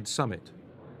Allied summit.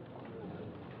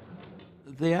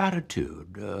 The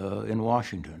attitude in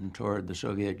Washington toward the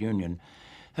Soviet Union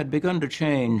had begun to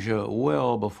change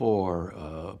well before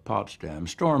Potsdam.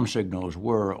 Storm signals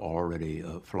were already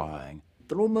flying.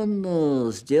 Truman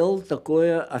сделал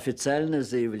такое официальное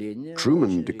заявление.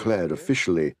 Truman declared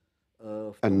officially,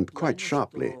 and quite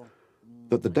sharply,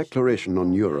 that the declaration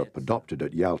on Europe adopted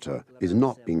at Yalta is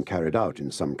not being carried out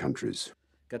in some countries.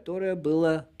 Которое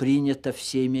было принято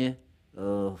всеми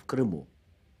в Крыму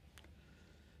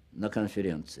на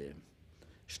конференции.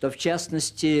 Что в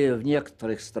частности в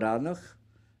некоторых странах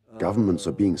Governments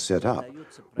are being set up,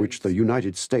 which the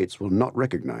United States will not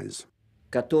recognize.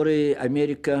 Которые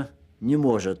Америка не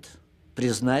может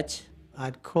признать.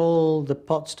 I'd call the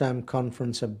Potsdam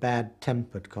Conference a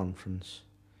bad-tempered conference,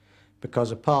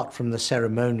 because apart from the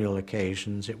ceremonial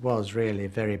occasions, it was really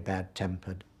very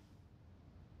bad-tempered.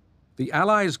 The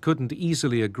Allies couldn't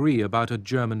easily agree about a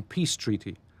German peace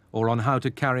treaty or on how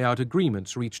to carry out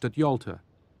agreements reached at Yalta.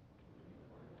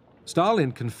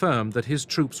 Stalin confirmed that his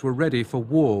troops were ready for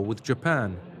war with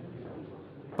Japan.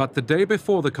 But the day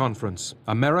before the conference,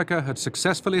 America had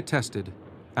successfully tested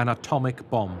an atomic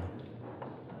bomb.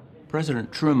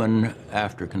 President Truman,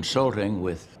 after consulting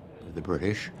with the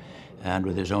British and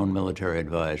with his own military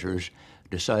advisors,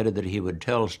 decided that he would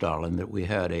tell Stalin that we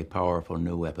had a powerful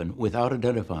new weapon without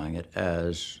identifying it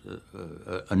as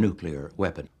a nuclear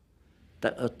weapon.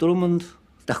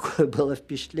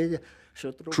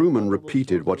 Truman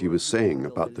repeated what he was saying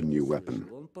about the new weapon.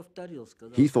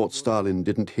 He thought Stalin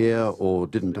didn't hear or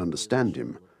didn't understand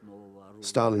him.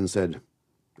 Stalin said,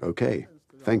 "Okay,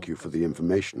 thank you for the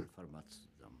information."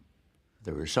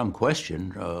 There was some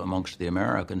question amongst the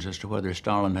Americans as to whether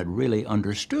Stalin had really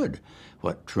understood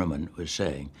what Truman was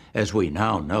saying. As we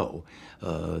now know,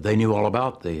 they knew all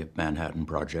about the Manhattan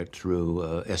Project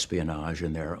through espionage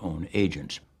and their own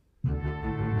agents.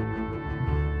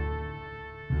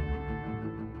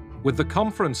 With the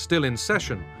conference still in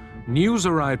session, news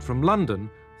arrived from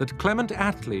London that Clement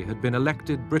Attlee had been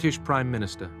elected British Prime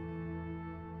Minister.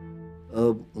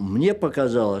 Мне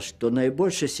показалось, что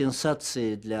наибольшей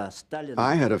сенсацией для Сталина...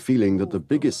 I had a feeling that the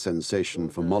biggest sensation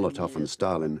for Molotov and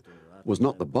Stalin was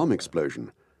not the bomb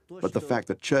explosion, but the fact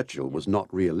that Churchill was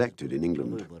not re-elected in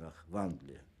England.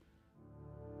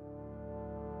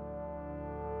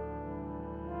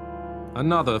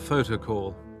 Another photo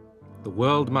call. The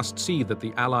world must see that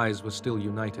the Allies were still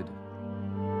united.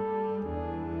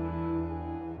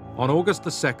 On August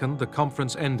the 2nd, the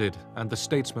conference ended and the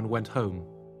statesmen went home.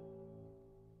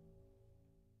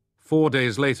 4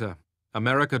 days later,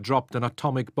 America dropped an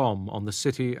atomic bomb on the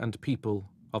city and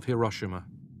people of Hiroshima.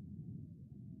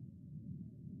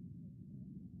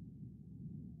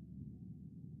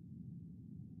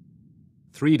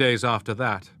 Three days after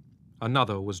that,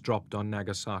 another was dropped on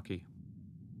Nagasaki.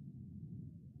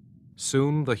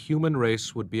 Soon the human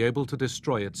race would be able to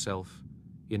destroy itself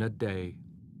in a day.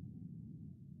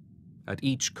 At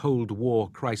each Cold War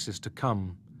crisis to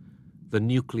come, the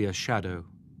nuclear shadow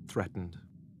threatened.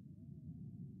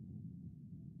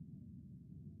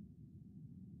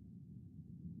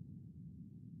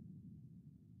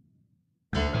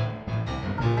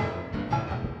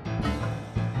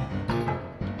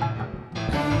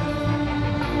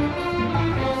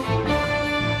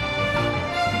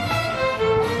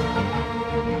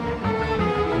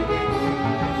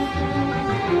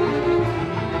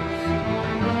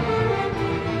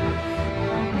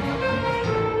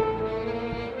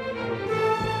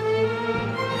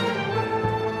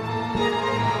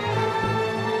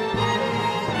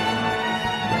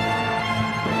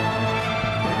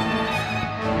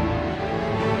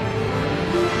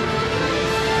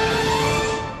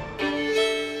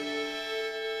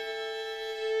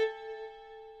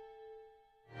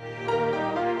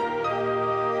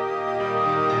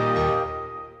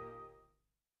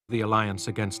 The alliance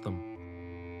against them.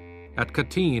 At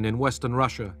Katyn in western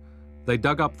Russia, they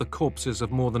dug up the corpses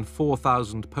of more than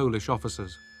 4,000 Polish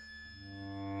officers.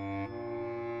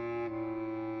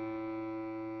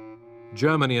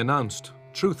 Germany announced,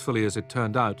 truthfully as it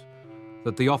turned out,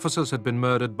 that the officers had been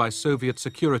murdered by Soviet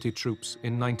security troops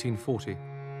in 1940.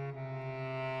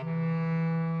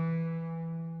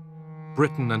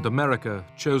 Britain and America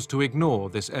chose to ignore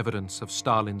this evidence of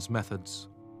Stalin's methods.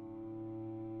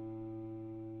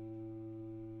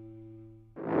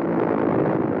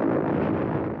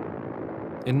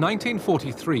 In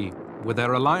 1943, with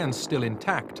their alliance still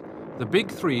intact, the Big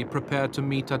Three prepared to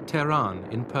meet at Tehran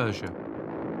in Persia.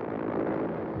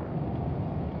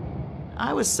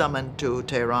 I was summoned to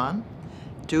Tehran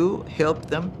to help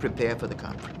them prepare for the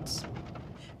conference.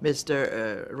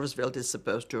 Mr. Roosevelt is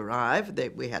supposed to arrive.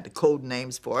 We had the code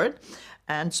names for it.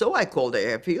 And so I called the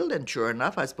airfield, and sure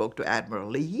enough, I spoke to Admiral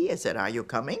Leahy. I said, "Are you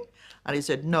coming?" And he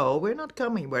said, "No, we're not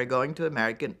coming. We're going to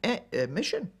American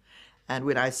mission." And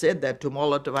when I said that to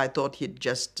Molotov, I thought he'd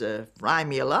just fry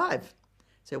me alive. I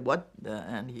said, "What?"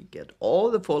 And he get all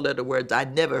the four-letter words I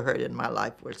never heard in my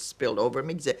life were spilled over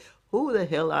me. He said, "Who the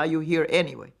hell are you here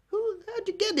anyway? How'd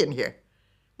you get in here?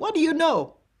 What do you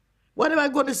know? What am I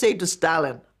going to say to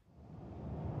Stalin?"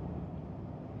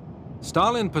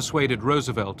 Stalin persuaded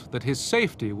Roosevelt that his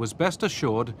safety was best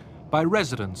assured by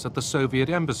residence at the Soviet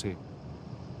embassy.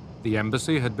 The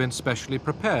embassy had been specially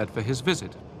prepared for his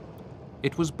visit.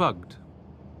 It was bugged.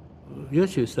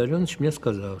 Иосиф Виссарионович мне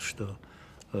сказал, что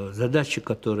задачи,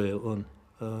 которые он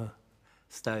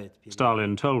ставит.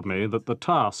 Stalin told me that the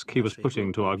task he was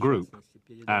putting to our group,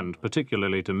 and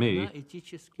particularly to me,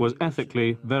 was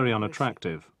ethically very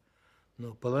unattractive.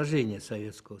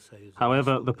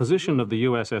 However, the position of the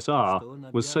USSR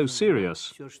was so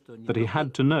serious that he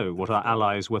had to know what our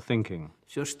allies were thinking.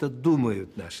 Stalin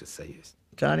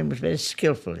was very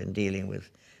skillful in dealing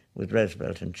with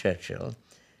Roosevelt and Churchill.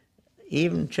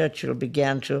 Even Churchill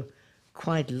began to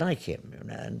quite like him, you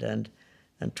know,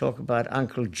 and talk about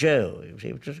Uncle Joe,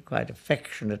 which was a quite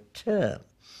affectionate term.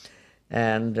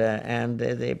 And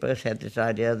they both had this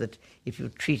idea that if you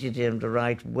treated him the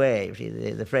right way,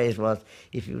 the phrase was,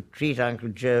 if you treat Uncle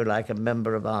Joe like a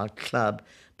member of our club,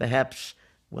 perhaps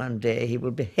one day he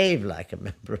will behave like a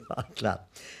member of our club.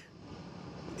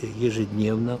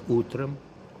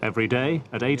 Every day,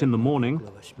 at 8 in the morning,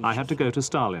 I had to go to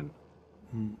Stalin.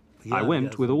 I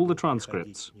went with all the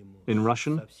transcripts, in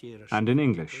Russian and in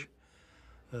English.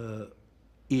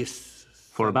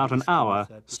 For about an hour,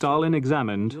 Stalin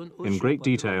examined, in great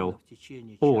detail,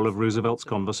 all of Roosevelt's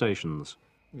conversations.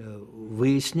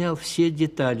 Выяснял все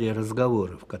детали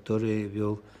разговоров, которые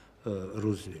вел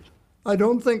Рузвельт. I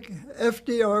don't think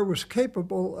FDR was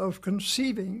capable of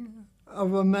conceiving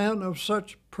of a man of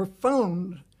such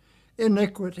profound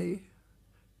iniquity.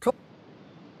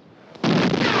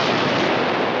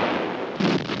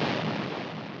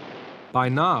 By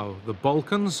now, the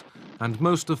Balkans and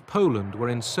most of Poland were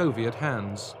in Soviet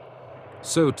hands.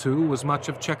 So too was much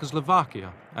of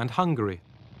Czechoslovakia and Hungary.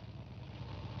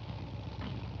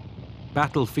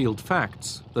 Battlefield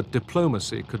facts that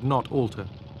diplomacy could not alter.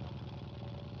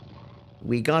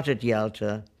 We got at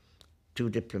Yalta 2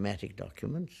 diplomatic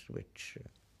documents, which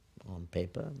on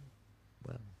paper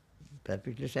were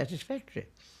perfectly satisfactory.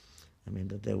 I mean,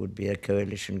 that there would be a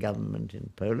coalition government in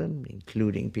Poland,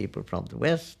 including people from the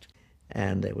West,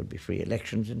 and there would be free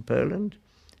elections in Poland.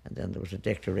 And then there was a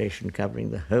declaration covering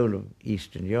the whole of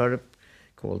Eastern Europe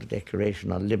called the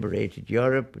Declaration on Liberated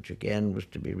Europe, which again was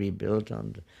to be rebuilt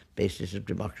on the basis of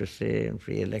democracy and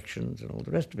free elections and all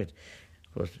the rest of it.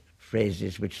 Of course,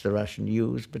 phrases which the Russian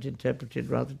used but interpreted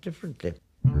rather differently.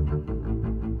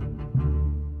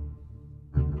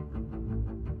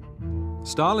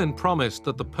 Stalin promised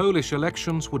that the Polish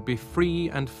elections would be free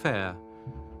and fair.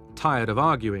 Tired of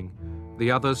arguing,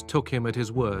 the others took him at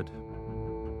his word.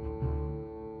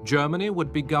 Germany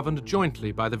would be governed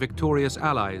jointly by the victorious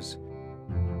Allies,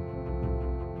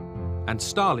 and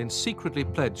Stalin secretly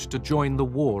pledged to join the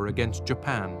war against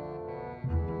Japan.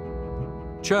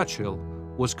 Churchill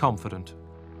was confident.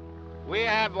 We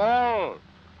have all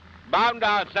bound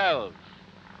ourselves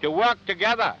to work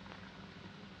together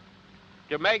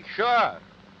to make sure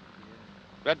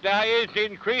that there is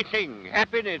increasing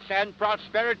happiness and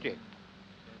prosperity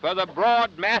for the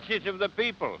broad masses of the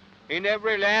people in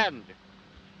every land,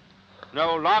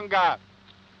 no longer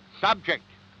subject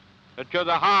to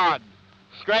the hard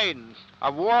strains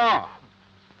of war.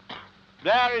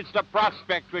 There is the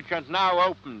prospect which has now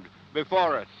opened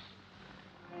before us.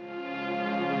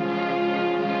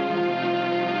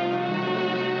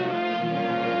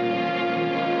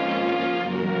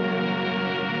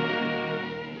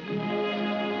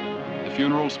 The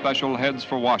funeral special heads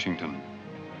for Washington.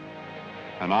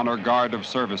 An honor guard of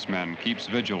servicemen keeps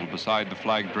vigil beside the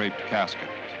flag-draped casket.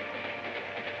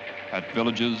 At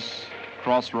villages,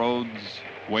 crossroads,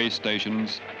 way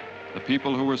stations, the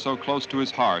people who were so close to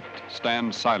his heart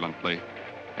stand silently,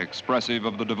 expressive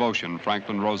of the devotion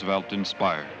Franklin Roosevelt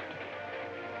inspired.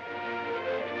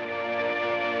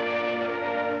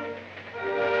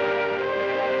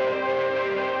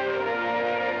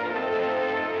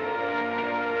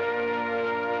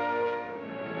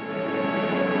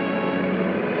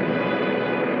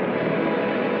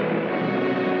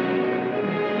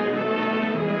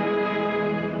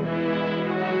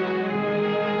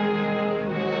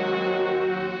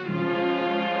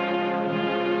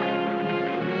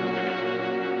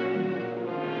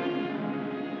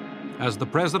 As the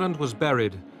president was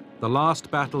buried, the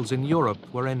last battles in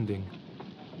Europe were ending.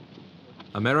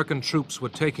 American troops were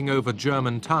taking over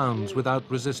German towns without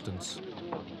resistance.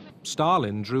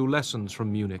 Stalin drew lessons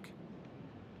from Munich.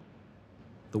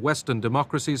 The Western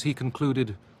democracies, he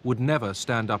concluded, would never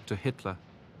stand up to Hitler.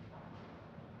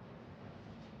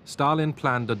 Stalin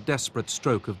planned a desperate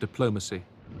stroke of diplomacy.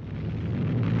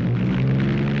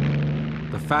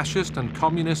 The fascist and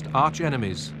communist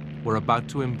arch-enemies were about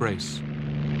to embrace.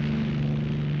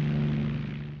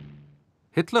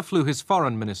 Hitler flew his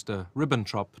foreign minister,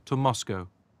 Ribbentrop, to Moscow.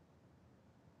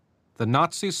 The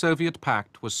Nazi-Soviet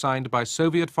pact was signed by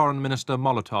Soviet Foreign Minister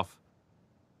Molotov.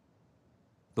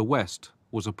 The West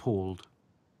was appalled.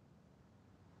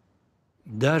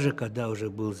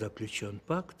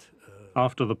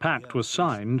 After the pact was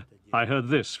signed, I heard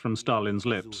this from Stalin's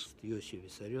lips.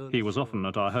 He was often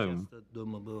at our home.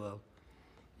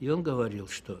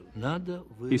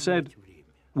 He said,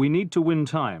 "We need to win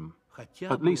time.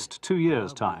 At least 2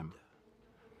 years' time."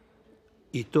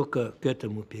 Only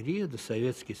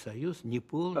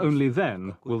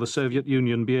then will the Soviet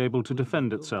Union be able to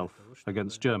defend itself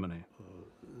against Germany.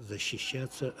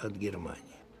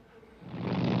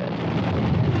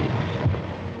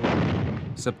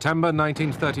 September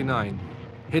 1939,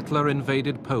 Hitler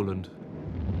invaded Poland.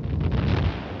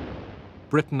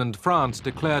 Britain and France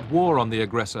declared war on the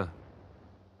aggressor.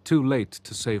 Too late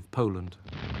to save Poland.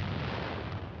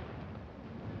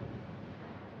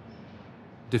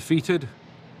 Defeated,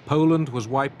 Poland was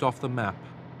wiped off the map.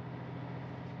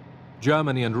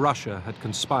 Germany and Russia had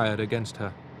conspired against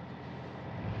her.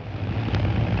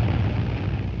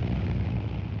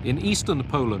 In eastern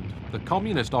Poland, the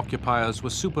communist occupiers were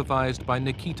supervised by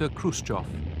Nikita Khrushchev.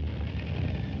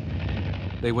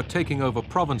 They were taking over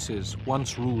provinces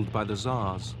once ruled by the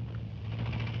Tsars.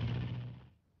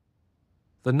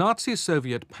 The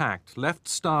Nazi-Soviet pact left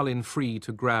Stalin free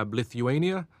to grab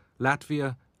Lithuania,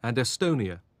 Latvia, and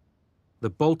Estonia. The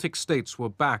Baltic states were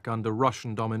back under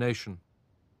Russian domination.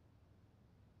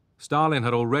 Stalin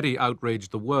had already outraged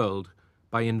the world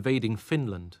by invading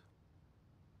Finland.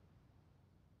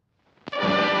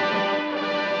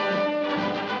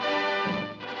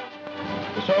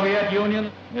 The Soviet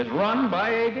Union is run by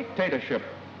a dictatorship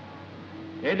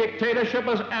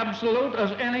as absolute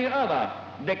as any other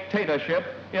dictatorship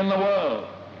in the world.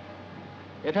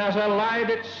 It has allied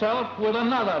itself with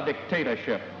another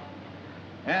dictatorship,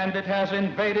 and it has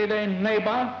invaded a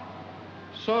neighbor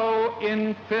so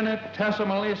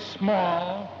infinitesimally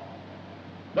small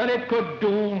that it could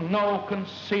do no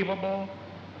conceivable,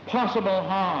 possible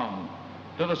harm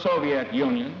to the Soviet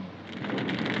Union.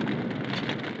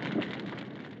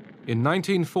 In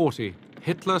 1940,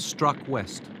 Hitler struck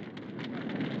west.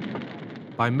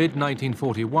 By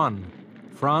mid-1941,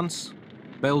 France,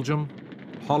 Belgium,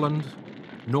 Holland,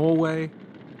 Norway,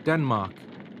 Denmark,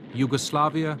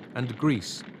 Yugoslavia, and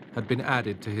Greece had been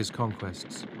added to his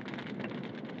conquests.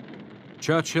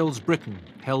 Churchill's Britain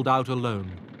held out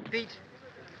alone. Pete,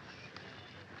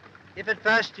 if at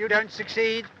first you don't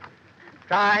succeed,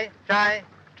 try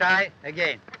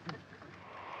again.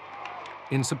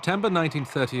 In September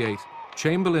 1938,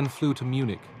 Chamberlain flew to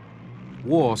Munich.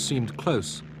 War seemed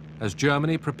close as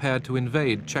Germany prepared to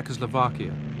invade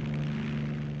Czechoslovakia.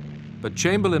 But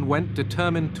Chamberlain went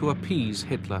determined to appease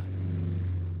Hitler.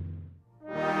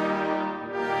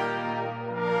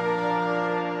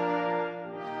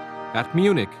 At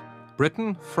Munich,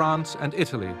 Britain, France, and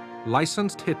Italy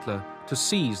licensed Hitler to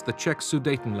seize the Czech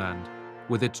Sudetenland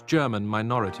with its German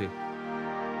minority.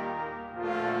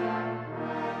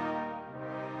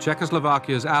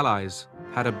 Czechoslovakia's allies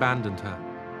had abandoned her.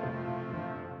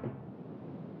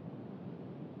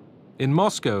 In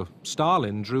Moscow,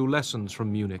 Stalin drew lessons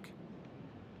from Munich.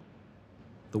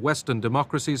 The Western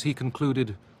democracies, he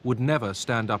concluded, would never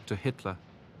stand up to Hitler.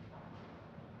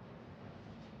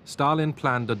 Stalin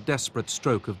planned a desperate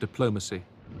stroke of diplomacy.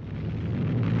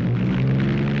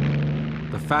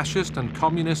 The fascist and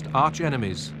communist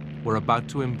arch-enemies were about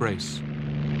to embrace.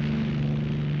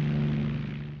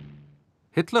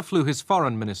 Hitler flew his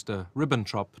foreign minister,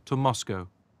 Ribbentrop, to Moscow.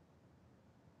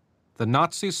 The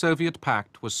Nazi-Soviet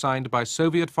pact was signed by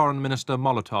Soviet Foreign Minister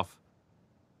Molotov.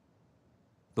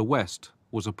 The West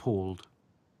was appalled.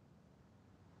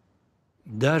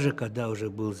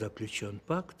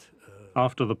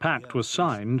 After the pact was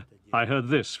signed, I heard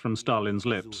this from Stalin's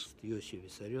lips.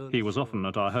 He was often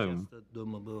at our home.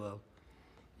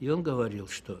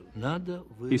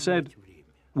 He said,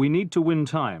 "We need to win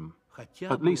time,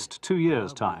 at least 2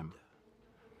 years' time."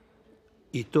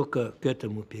 Only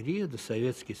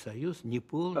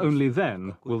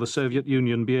then will the Soviet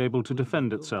Union be able to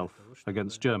defend itself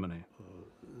against Germany.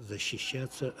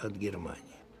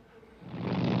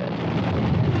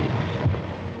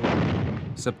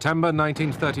 September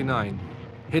 1939,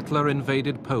 Hitler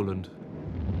invaded Poland.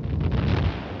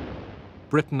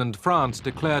 Britain and France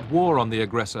declared war on the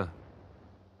aggressor.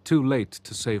 Too late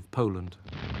to save Poland.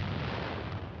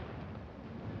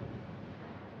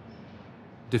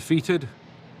 Defeated,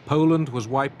 Poland was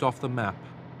wiped off the map.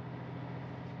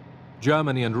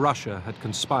 Germany and Russia had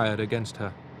conspired against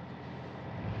her.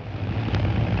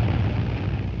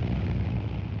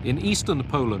 In eastern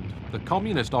Poland, the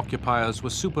communist occupiers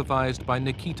were supervised by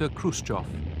Nikita Khrushchev.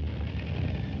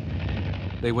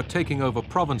 They were taking over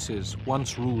provinces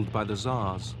once ruled by the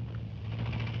Tsars.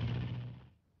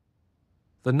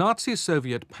 The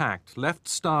Nazi-Soviet pact left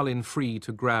Stalin free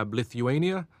to grab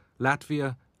Lithuania,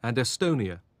 Latvia, and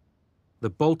Estonia. The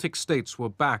Baltic states were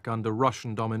back under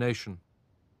Russian domination.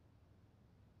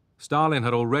 Stalin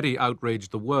had already outraged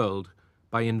the world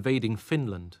by invading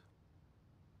Finland.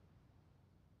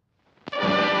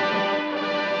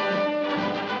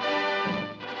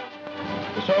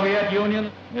 The Soviet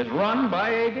Union is run by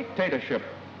a dictatorship.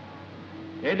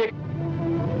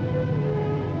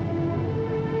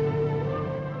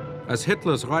 As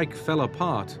Hitler's Reich fell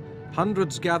apart,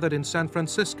 hundreds gathered in San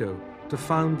Francisco to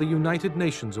found the United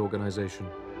Nations organization.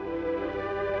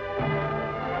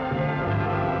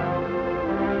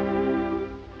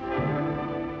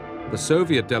 The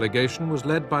Soviet delegation was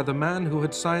led by the man who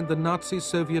had signed the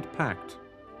Nazi-Soviet pact,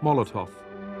 Molotov.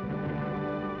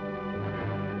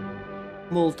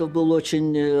 Молотов был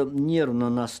очень нервно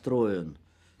настроен.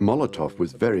 Molotov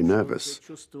was very nervous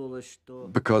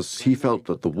because he felt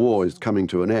that the war is coming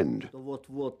to an end.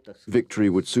 Victory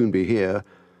would soon be here,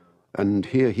 and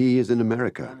here he is in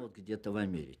America.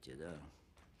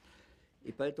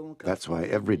 That's why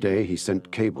every day he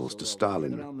sent cables to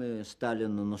Stalin.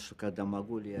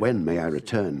 When may I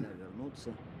return?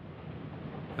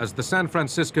 As the San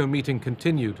Francisco meeting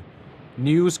continued,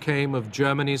 news came of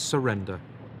Germany's surrender.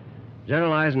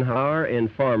 General Eisenhower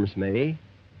informs me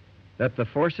that the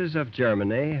forces of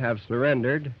Germany have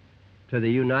surrendered to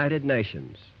the United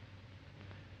Nations.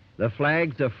 The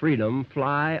flags of freedom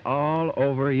fly all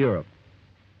over Europe.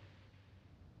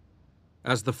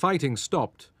 As the fighting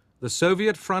stopped, the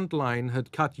Soviet front line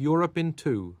had cut Europe in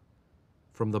two,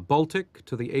 from the Baltic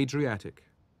to the Adriatic.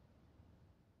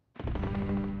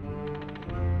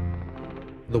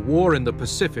 The war in the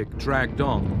Pacific dragged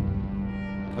on.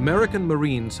 American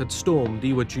Marines had stormed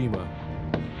Iwo Jima.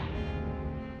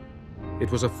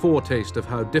 It was a foretaste of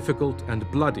how difficult and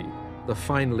bloody the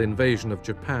final invasion of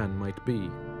Japan might be.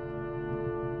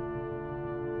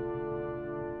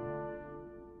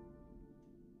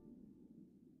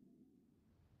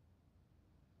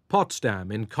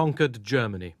 Potsdam in conquered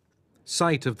Germany,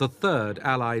 site of the third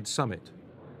Allied summit.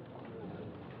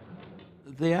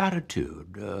 The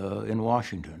attitude in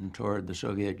Washington toward the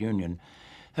Soviet Union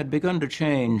had begun to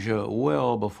change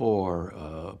well before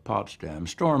Potsdam.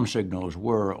 Storm signals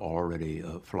were already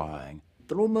flying.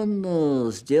 Truman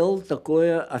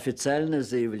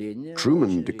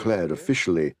declared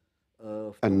officially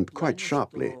and quite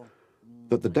sharply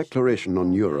that the declaration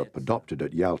on Europe adopted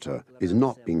at Yalta is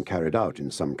not being carried out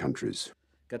in some countries.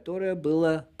 Которое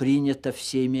было принято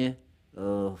всеми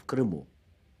в Крыму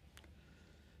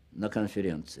на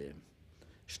конференции.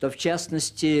 Что в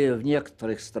частности в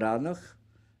некоторых странах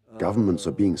Governments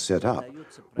are being set up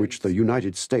which the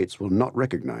United States will not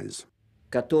recognize.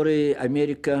 которые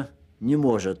Америка не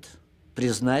может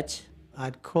признать.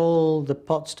 I'd call the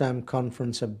Potsdam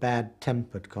Conference a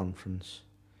bad-tempered conference,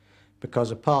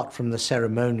 because apart from the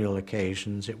ceremonial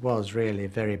occasions, it was really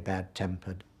very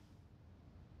bad-tempered.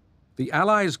 The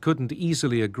Allies couldn't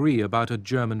easily agree about a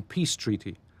German peace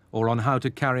treaty or on how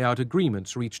to carry out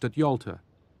agreements reached at Yalta.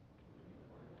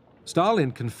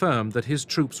 Stalin confirmed that his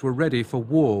troops were ready for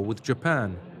war with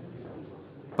Japan.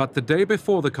 But the day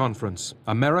before the conference,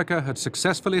 America had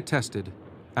successfully tested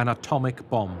an atomic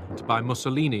bomb by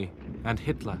Mussolini and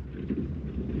Hitler.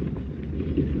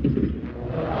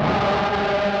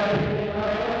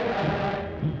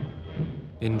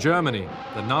 In Germany,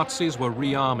 the Nazis were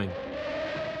rearming.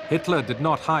 Hitler did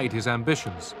not hide his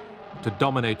ambitions to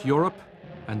dominate Europe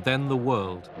and then the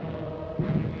world.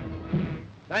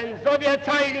 Ein Sowjet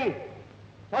zeigen,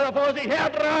 soll vor sich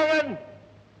hertragen,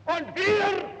 und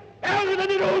wir werden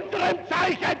in unserem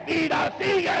Zeichen wieder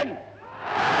siegen.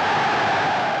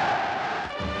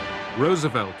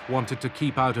 Roosevelt wanted to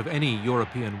keep out of any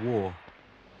European war.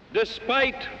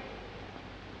 Despite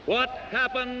what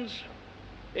happens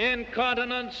in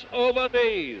continents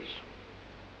overseas,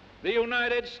 the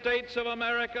United States of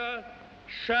America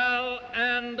shall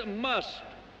and must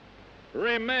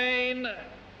remain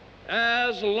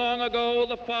as long ago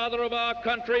the father of our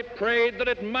country prayed that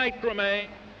it might remain,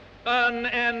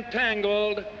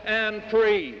 unentangled and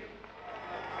free.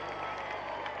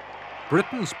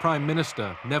 Britain's Prime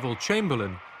Minister, Neville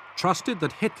Chamberlain, trusted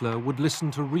that Hitler would listen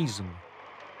to reason.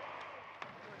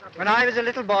 When I was a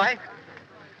little boy,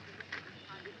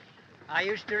 I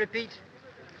used to repeat,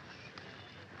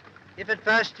 if at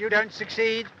first you don't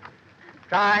succeed,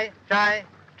 try, try,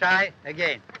 try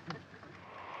again.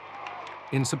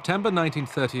 In September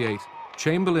 1938,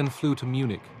 Chamberlain flew to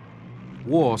Munich.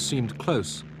 War seemed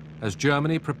close as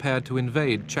Germany prepared to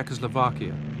invade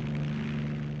Czechoslovakia.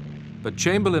 But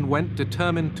Chamberlain went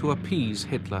determined to appease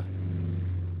Hitler.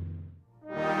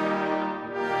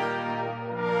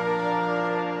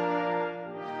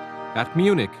 At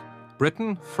Munich,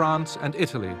 Britain, France, and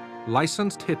Italy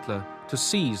licensed Hitler to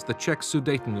seize the Czech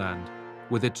Sudetenland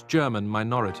with its German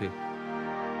minority.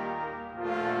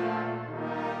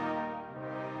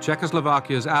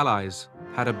 Czechoslovakia's allies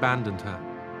had abandoned her.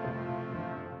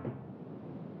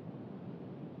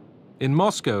 In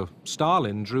Moscow,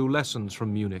 Stalin drew lessons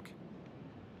from Munich.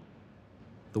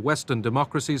 The Western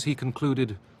democracies, he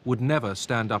concluded, would never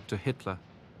stand up to Hitler.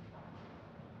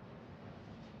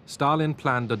 Stalin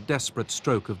planned a desperate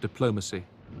stroke of diplomacy.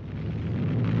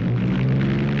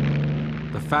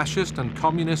 The fascist and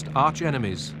communist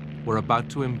arch-enemies were about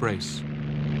to embrace.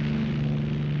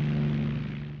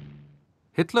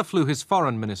 Hitler flew his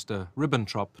foreign minister,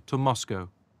 Ribbentrop, to Moscow.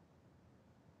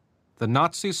 The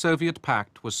Nazi-Soviet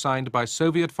pact was signed by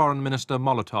Soviet Foreign Minister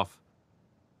Molotov.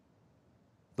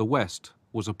 The West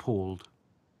was appalled.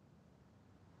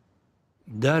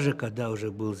 Даже когда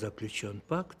уже был заключен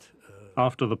пакт,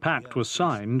 After the pact was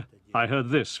signed, I heard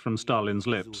this from Stalin's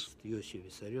lips.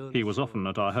 He was often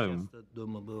at our home.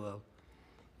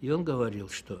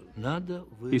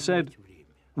 He said,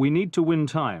 "We need to win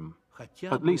time,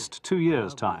 at least 2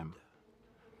 years' time."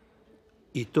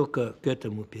 Only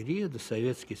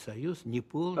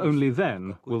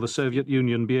then will the Soviet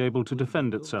Union be able to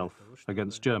defend itself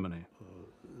against Germany.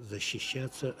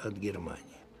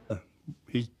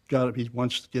 He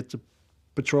wants to get the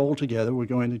patrol together. We're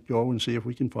going to go and see if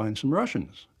we can find some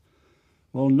Russians.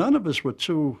 Well, none of us were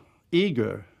too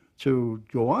eager to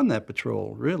go on that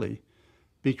patrol, really,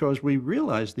 because we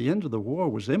realized the end of the war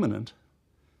was imminent,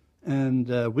 and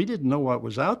we didn't know what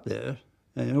was out there.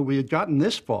 And, you know, we had gotten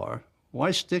this far.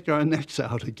 Why stick our necks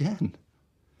out again?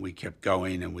 We kept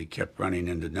going, and we kept running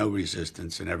into no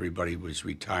resistance, and everybody was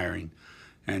retiring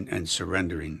and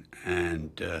surrendering.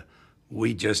 And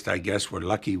we just, I guess, were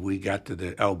lucky we got to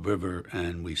the Elbe River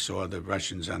and we saw the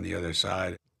Russians on the other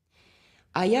side.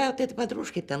 I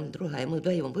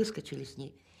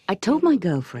told my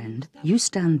girlfriend, you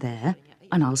stand there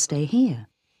and I'll stay here.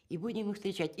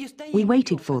 We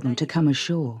waited for them to come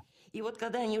ashore. We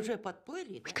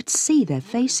could see their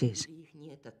faces.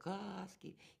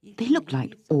 They looked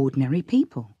like ordinary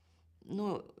people.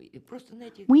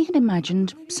 We had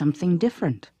imagined something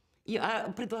different.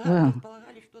 Well,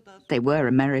 they were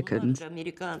Americans.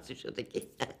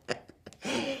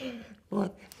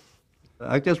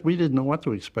 I guess we didn't know what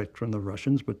to expect from the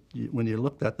Russians, but when you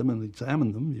looked at them and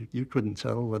examined them, you couldn't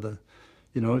tell whether,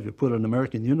 you know, if you put an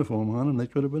American uniform on them, they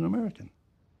could have been American.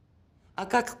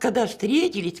 Когда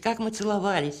встретились, как мы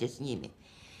целовались с ними.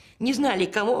 Не знали,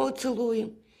 кого мы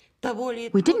целуем.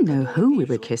 We didn't know who we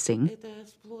were kissing.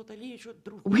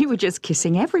 We were just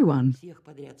kissing everyone.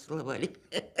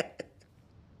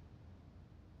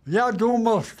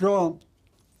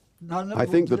 I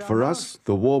think that for us,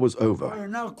 the war was over.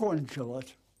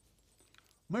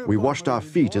 We washed our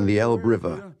feet in the Elbe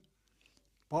River.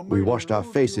 We washed our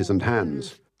faces and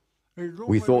hands.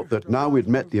 We thought that now we'd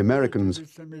met the Americans,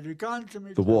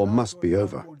 the war must be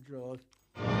over.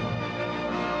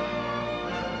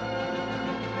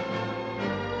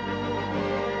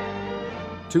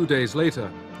 Two days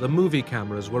later, the movie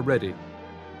cameras were ready.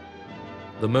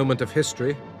 The moment of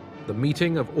history, the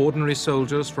meeting of ordinary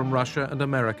soldiers from Russia and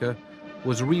America,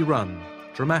 was rerun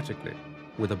dramatically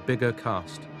with a bigger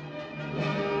cast.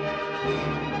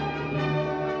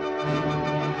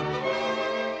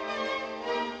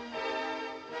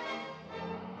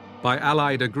 By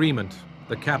Allied agreement,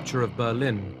 the capture of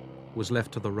Berlin was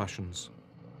left to the Russians.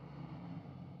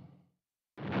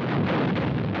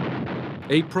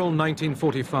 April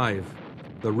 1945,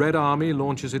 the Red Army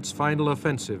launches its final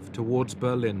offensive towards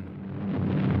Berlin.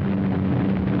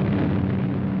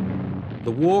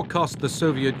 The war cost the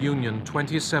Soviet Union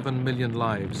 27 million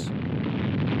lives,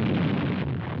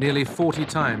 nearly 40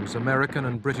 times American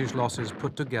and British losses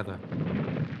put together.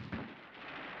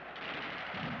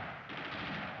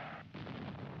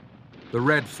 The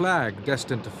red flag,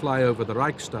 destined to fly over the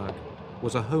Reichstag,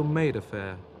 was a homemade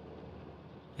affair.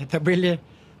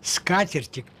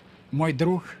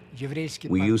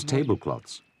 We used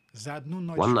tablecloths.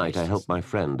 One night I helped my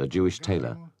friend, a Jewish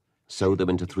tailor, sew them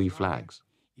into 3 flags.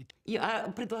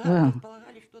 Well,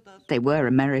 they were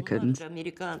Americans.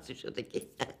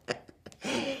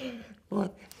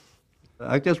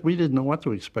 I guess we didn't know what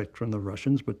to expect from the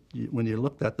Russians, but when you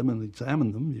looked at them and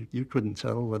examined them, you couldn't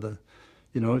tell whether,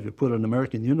 you know, if you put an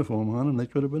American uniform on them, they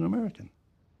could have been American.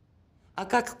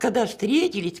 Когда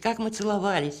встретились, как мы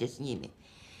целовались с ними.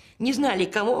 Не знали,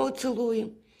 кого мы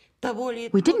целуем.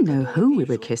 We didn't know who we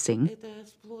were kissing.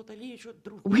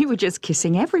 We were just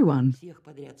kissing everyone.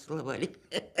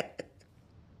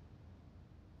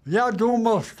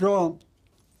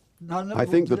 I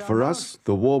think that for us,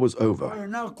 the war was over.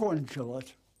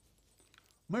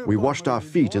 We washed our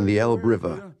feet in the Elbe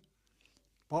River.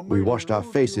 We washed our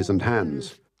faces and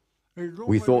hands.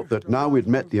 We thought that now we'd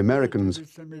met the Americans,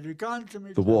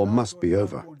 the war must be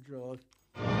over.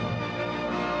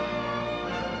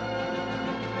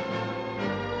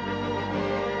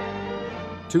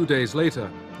 Two days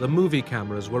later, the movie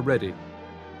cameras were ready.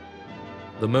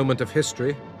 The moment of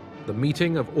history, the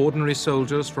meeting of ordinary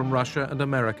soldiers from Russia and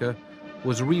America,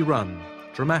 was rerun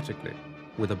dramatically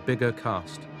with a bigger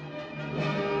cast.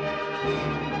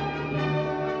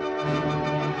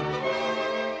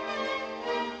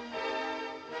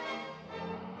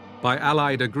 By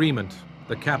Allied agreement,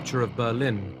 the capture of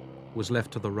Berlin was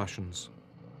left to the Russians.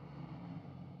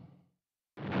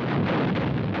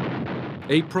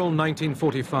 April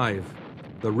 1945,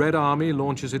 the Red Army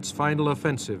launches its final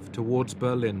offensive towards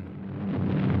Berlin.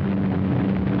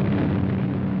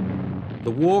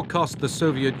 The war cost the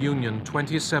Soviet Union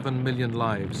 27 million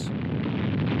lives,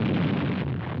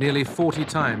 nearly 40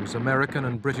 times American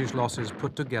and British losses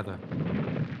put together.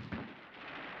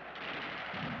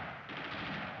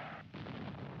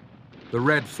 The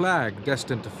red flag,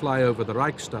 destined to fly over the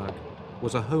Reichstag,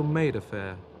 was a homemade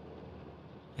affair.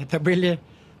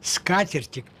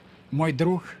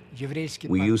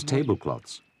 We used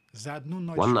tablecloths.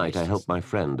 One night I helped my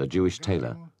friend, a Jewish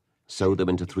tailor, sew them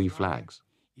into 3 flags.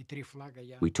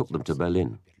 We took them to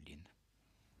Berlin.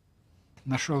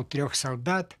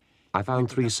 I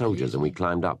found 3 soldiers and we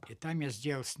climbed up.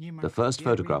 The first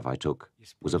photograph I took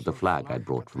was of the flag I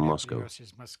brought from Moscow,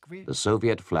 the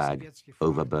Soviet flag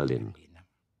over Berlin.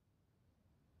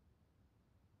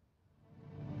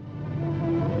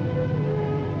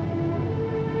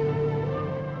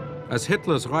 As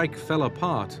Hitler's Reich fell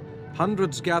apart,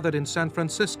 hundreds gathered in San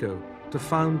Francisco to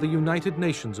found the United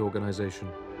Nations organization.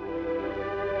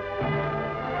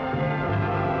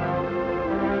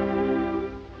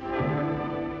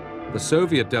 The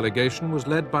Soviet delegation was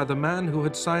led by the man who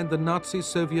had signed the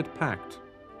Nazi-Soviet pact,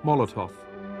 Molotov.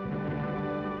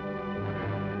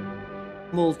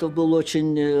 Молотов был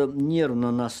очень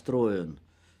нервно настроен.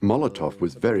 Molotov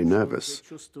was very nervous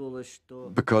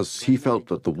because he felt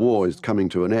that the war is coming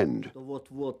to an end.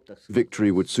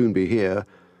 Victory would soon be here,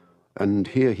 and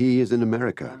here he is in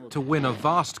America. To win a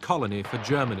vast colony for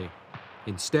Germany.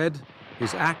 Instead,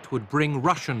 his act would bring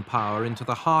Russian power into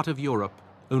the heart of Europe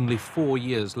only 4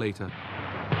 years later.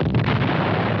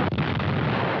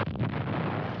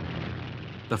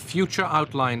 The future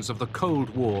outlines of the Cold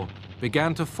War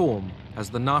began to form as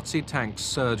the Nazi tanks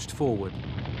surged forward.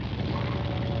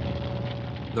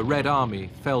 The Red Army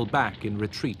fell back in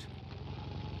retreat.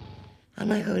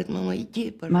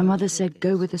 My mother said,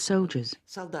 go with the soldiers.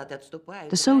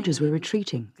 The soldiers were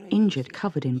retreating, injured,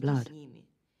 covered in blood.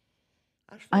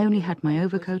 I only had my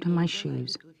overcoat and my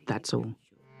shoes, that's all.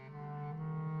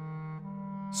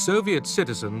 Soviet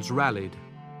citizens rallied.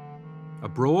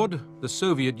 Abroad, the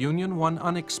Soviet Union won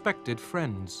unexpected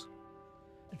friends.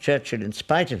 Churchill, in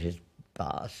spite of his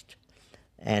past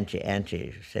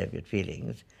anti-Soviet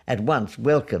feelings, at once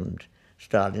welcomed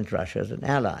Stalin's Russia as an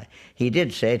ally. He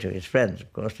did say to his friends,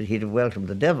 of course, that he'd have welcomed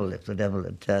the devil if the devil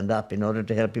had turned up in order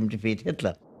to help him defeat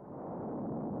Hitler.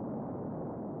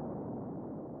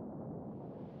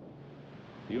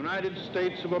 The United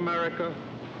States of America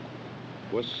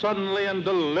was suddenly and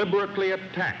deliberately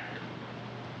attacked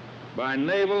by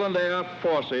naval and air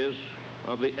forces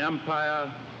of the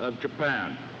Empire of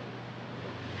Japan.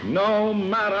 No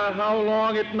matter how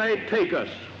long it may take us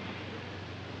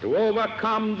to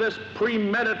overcome this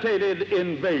premeditated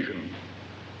invasion,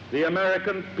 the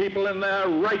American people in their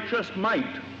righteous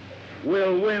might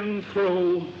will win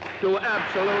through to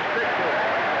absolute victory.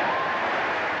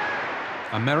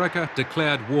 America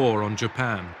declared war on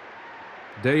Japan.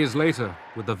 Days later,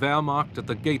 with the Wehrmacht at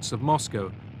the gates of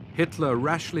Moscow, Hitler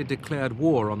rashly declared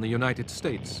war on the United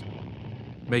States,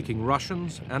 making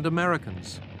Russians and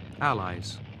Americans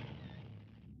allies.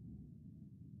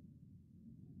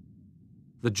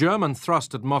 The German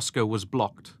thrust at Moscow was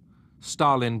blocked.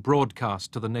 Stalin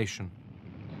broadcast to the nation.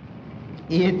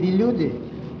 И эти люди,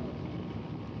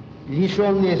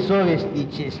 лишенные совести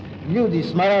и чести, люди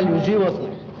с моралью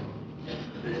животных,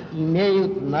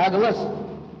 имеют наглость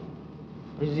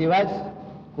призывать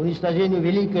к уничтожению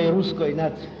великой русской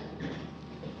нации.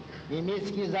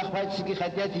 Немецкие захватчики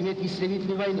хотят иметь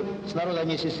истребительную войну с народом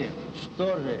СССР.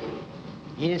 Что же,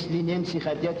 если немцы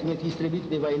хотят иметь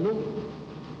истребительную войну,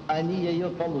 они ее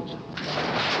получат.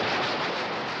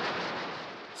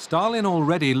 Stalin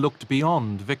already looked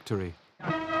beyond victory.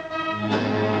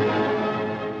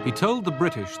 He told the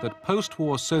British that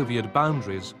post-war Soviet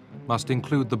boundaries must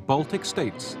include the Baltic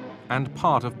states and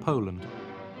part of Poland.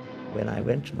 When I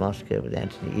went to Moscow with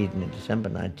Anthony Eden in December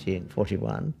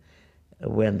 1941,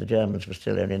 when the Germans were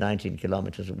still only 19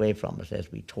 kilometers away from us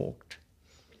as we talked,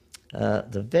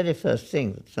 the very first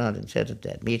thing that Stalin said at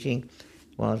that meeting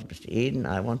was, Mr. Eden,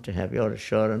 I want to have your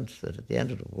assurance that at the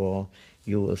end of the war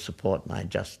you will support my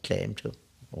just claim to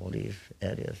all these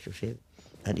areas, you see.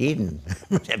 And Eden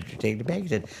was able to take it back. He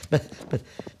said, but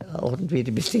oughtn't we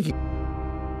to be thinking?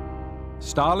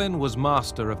 Stalin was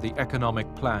master of the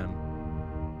economic plan,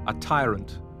 a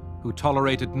tyrant who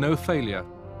tolerated no failure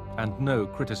and no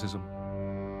criticism.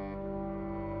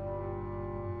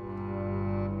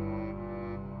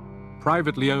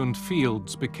 Privately owned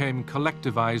fields became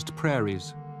collectivized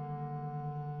prairies.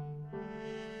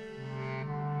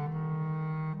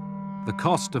 The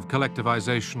cost of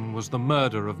collectivization was the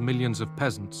murder of millions of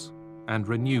peasants and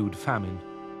renewed famine.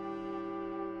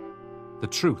 The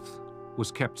truth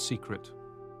was kept secret.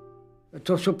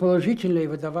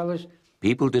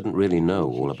 People didn't really know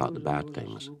all about the bad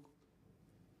things.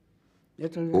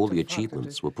 All the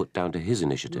achievements were put down to his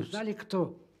initiatives.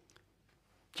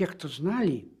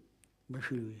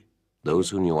 Those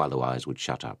who knew otherwise would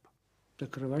shut up.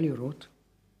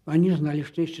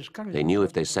 They knew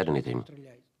if they said anything,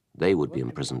 they would be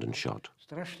imprisoned and shot.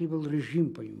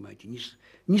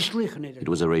 It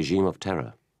was a regime of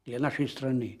terror.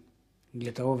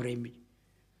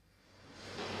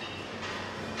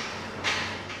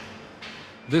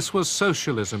 This was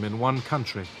socialism in one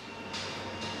country.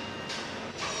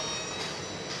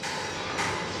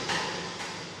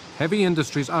 Heavy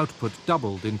industry's output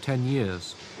doubled in 10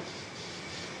 years.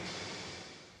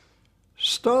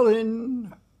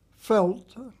 Stalin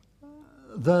felt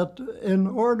that in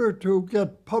order to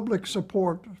get public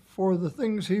support for the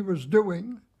things he was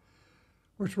doing,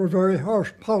 which were very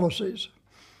harsh policies,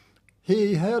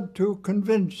 he had to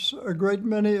convince a great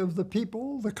many of the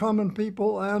people, the common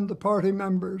people and the party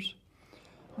members,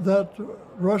 that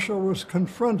Russia was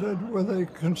confronted with a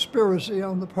conspiracy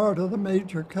on the part of the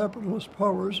major capitalist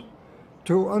powers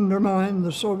to undermine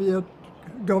the Soviet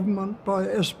government by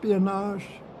espionage.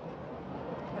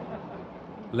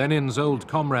 Lenin's old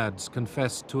comrades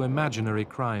confessed to imaginary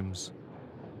crimes.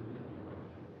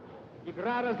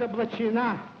 Игра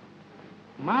разоблачена,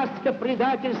 маска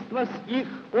предательства с их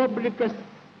облика,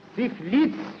 с их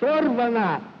лиц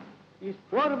сорвана и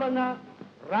сорвана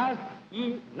раз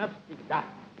и навсегда.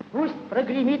 Пусть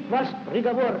прогремит ваш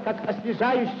приговор, как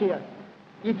освежающая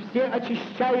и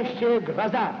всеочищающая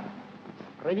гроза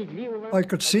справедливого. I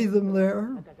could see them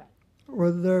there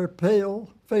with their pale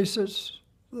faces,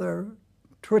 their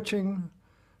twitching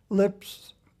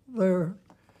lips, their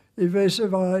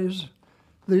evasive eyes.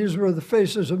 These were the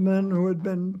faces of men who had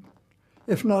been,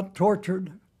 if not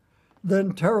tortured,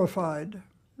 then terrified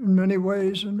in many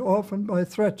ways, and often by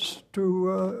threats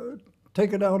to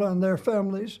take it out on their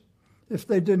families if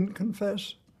they didn't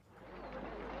confess.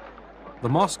 The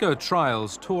Moscow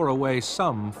trials tore away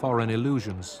some foreign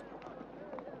illusions.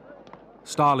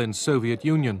 Stalin's Soviet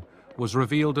Union was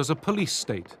revealed as a police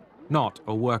state, not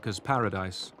a workers'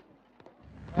 paradise.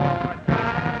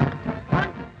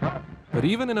 But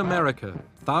even in America,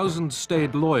 thousands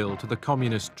stayed loyal to the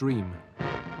communist dream.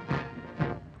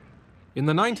 In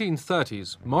the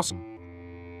 1930s,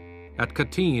 at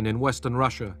Katyn in Western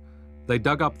Russia, they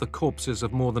dug up the corpses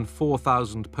of more than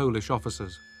 4,000 Polish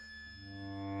officers.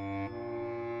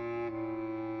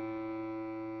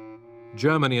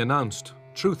 Germany announced,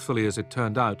 truthfully as it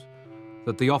turned out,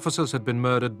 that the officers had been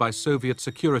murdered by Soviet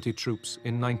security troops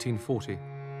in 1940.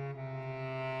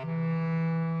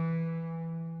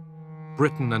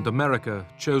 Britain and America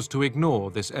chose to ignore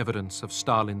this evidence of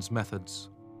Stalin's methods.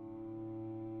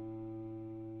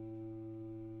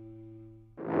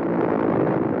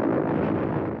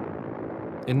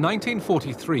 In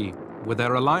 1943, with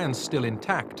their alliance still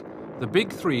intact, the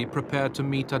Big Three prepared to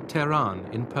meet at Tehran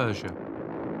in Persia.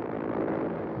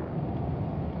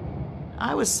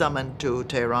 I was summoned to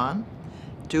Tehran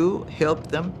to help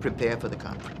them prepare for the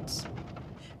conference.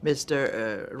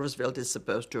 Mr. Roosevelt is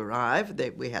supposed to arrive.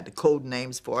 We had the code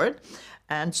names for it.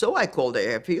 And so I called the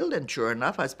airfield, and sure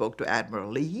enough, I spoke to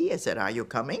Admiral Leahy. I said, "Are you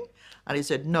coming?" And he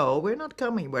said, "No, we're not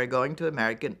coming. We're going to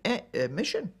American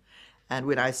mission." And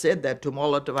when I said that to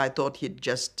Molotov, I thought he'd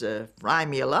just fry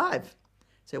me alive. I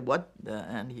said, "What?"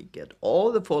 And he get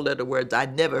all the four-letter words I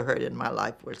never heard in my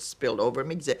life were spilled over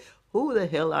me. He said, "Who the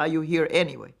hell are you here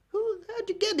anyway? How'd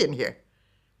you get in here?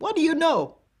 What do you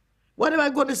know? What am I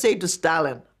going to say to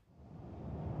Stalin?"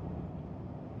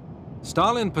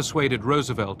 Stalin persuaded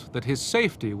Roosevelt that his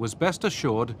safety was best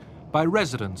assured by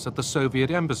residence at the Soviet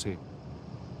embassy.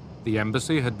 The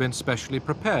embassy had been specially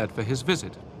prepared for his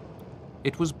visit.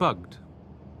 It was bugged.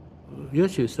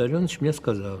 Иосиф Виссарионович мне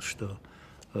сказал, что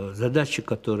задачи,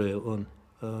 которые он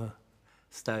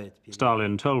ставит.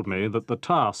 Stalin told me that the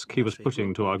task he was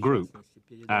putting to our group,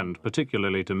 and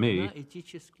particularly to me,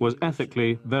 was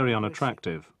ethically very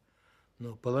unattractive.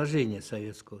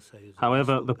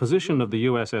 However, the position of the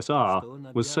USSR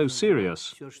was so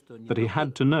serious that he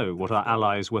had to know what our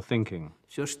allies were thinking.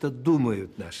 Stalin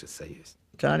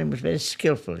was very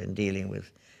skillful in dealing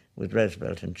with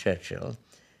Roosevelt and Churchill.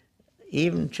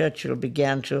 Even Churchill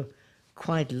began to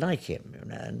quite like him, you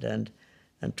know,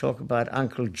 and talk about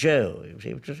Uncle Joe,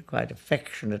 which was a quite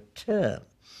affectionate term.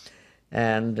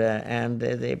 And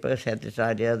they both had this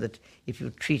idea that if you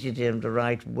treated him the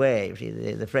right way,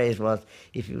 the phrase was,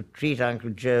 if you treat Uncle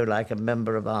Joe like a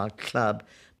member of our club,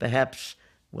 perhaps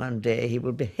one day he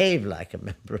will behave like a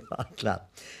member of our club.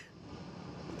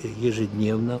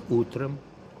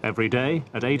 Every day,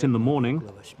 at 8 in the morning,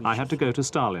 I had to go to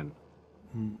Stalin.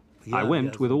 I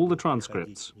went with all the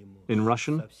transcripts, in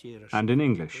Russian and in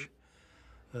English.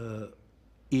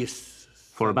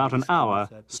 For about an hour,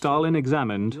 Stalin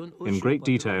examined, in great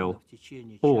detail,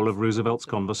 all of Roosevelt's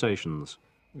conversations.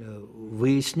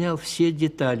 Выяснял все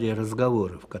детали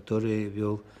разговоров, которые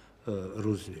вел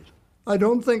Рузвельт. I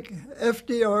don't think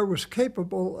FDR was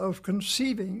capable of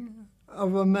conceiving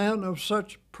of a man of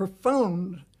such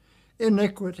profound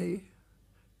iniquity,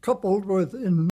 coupled with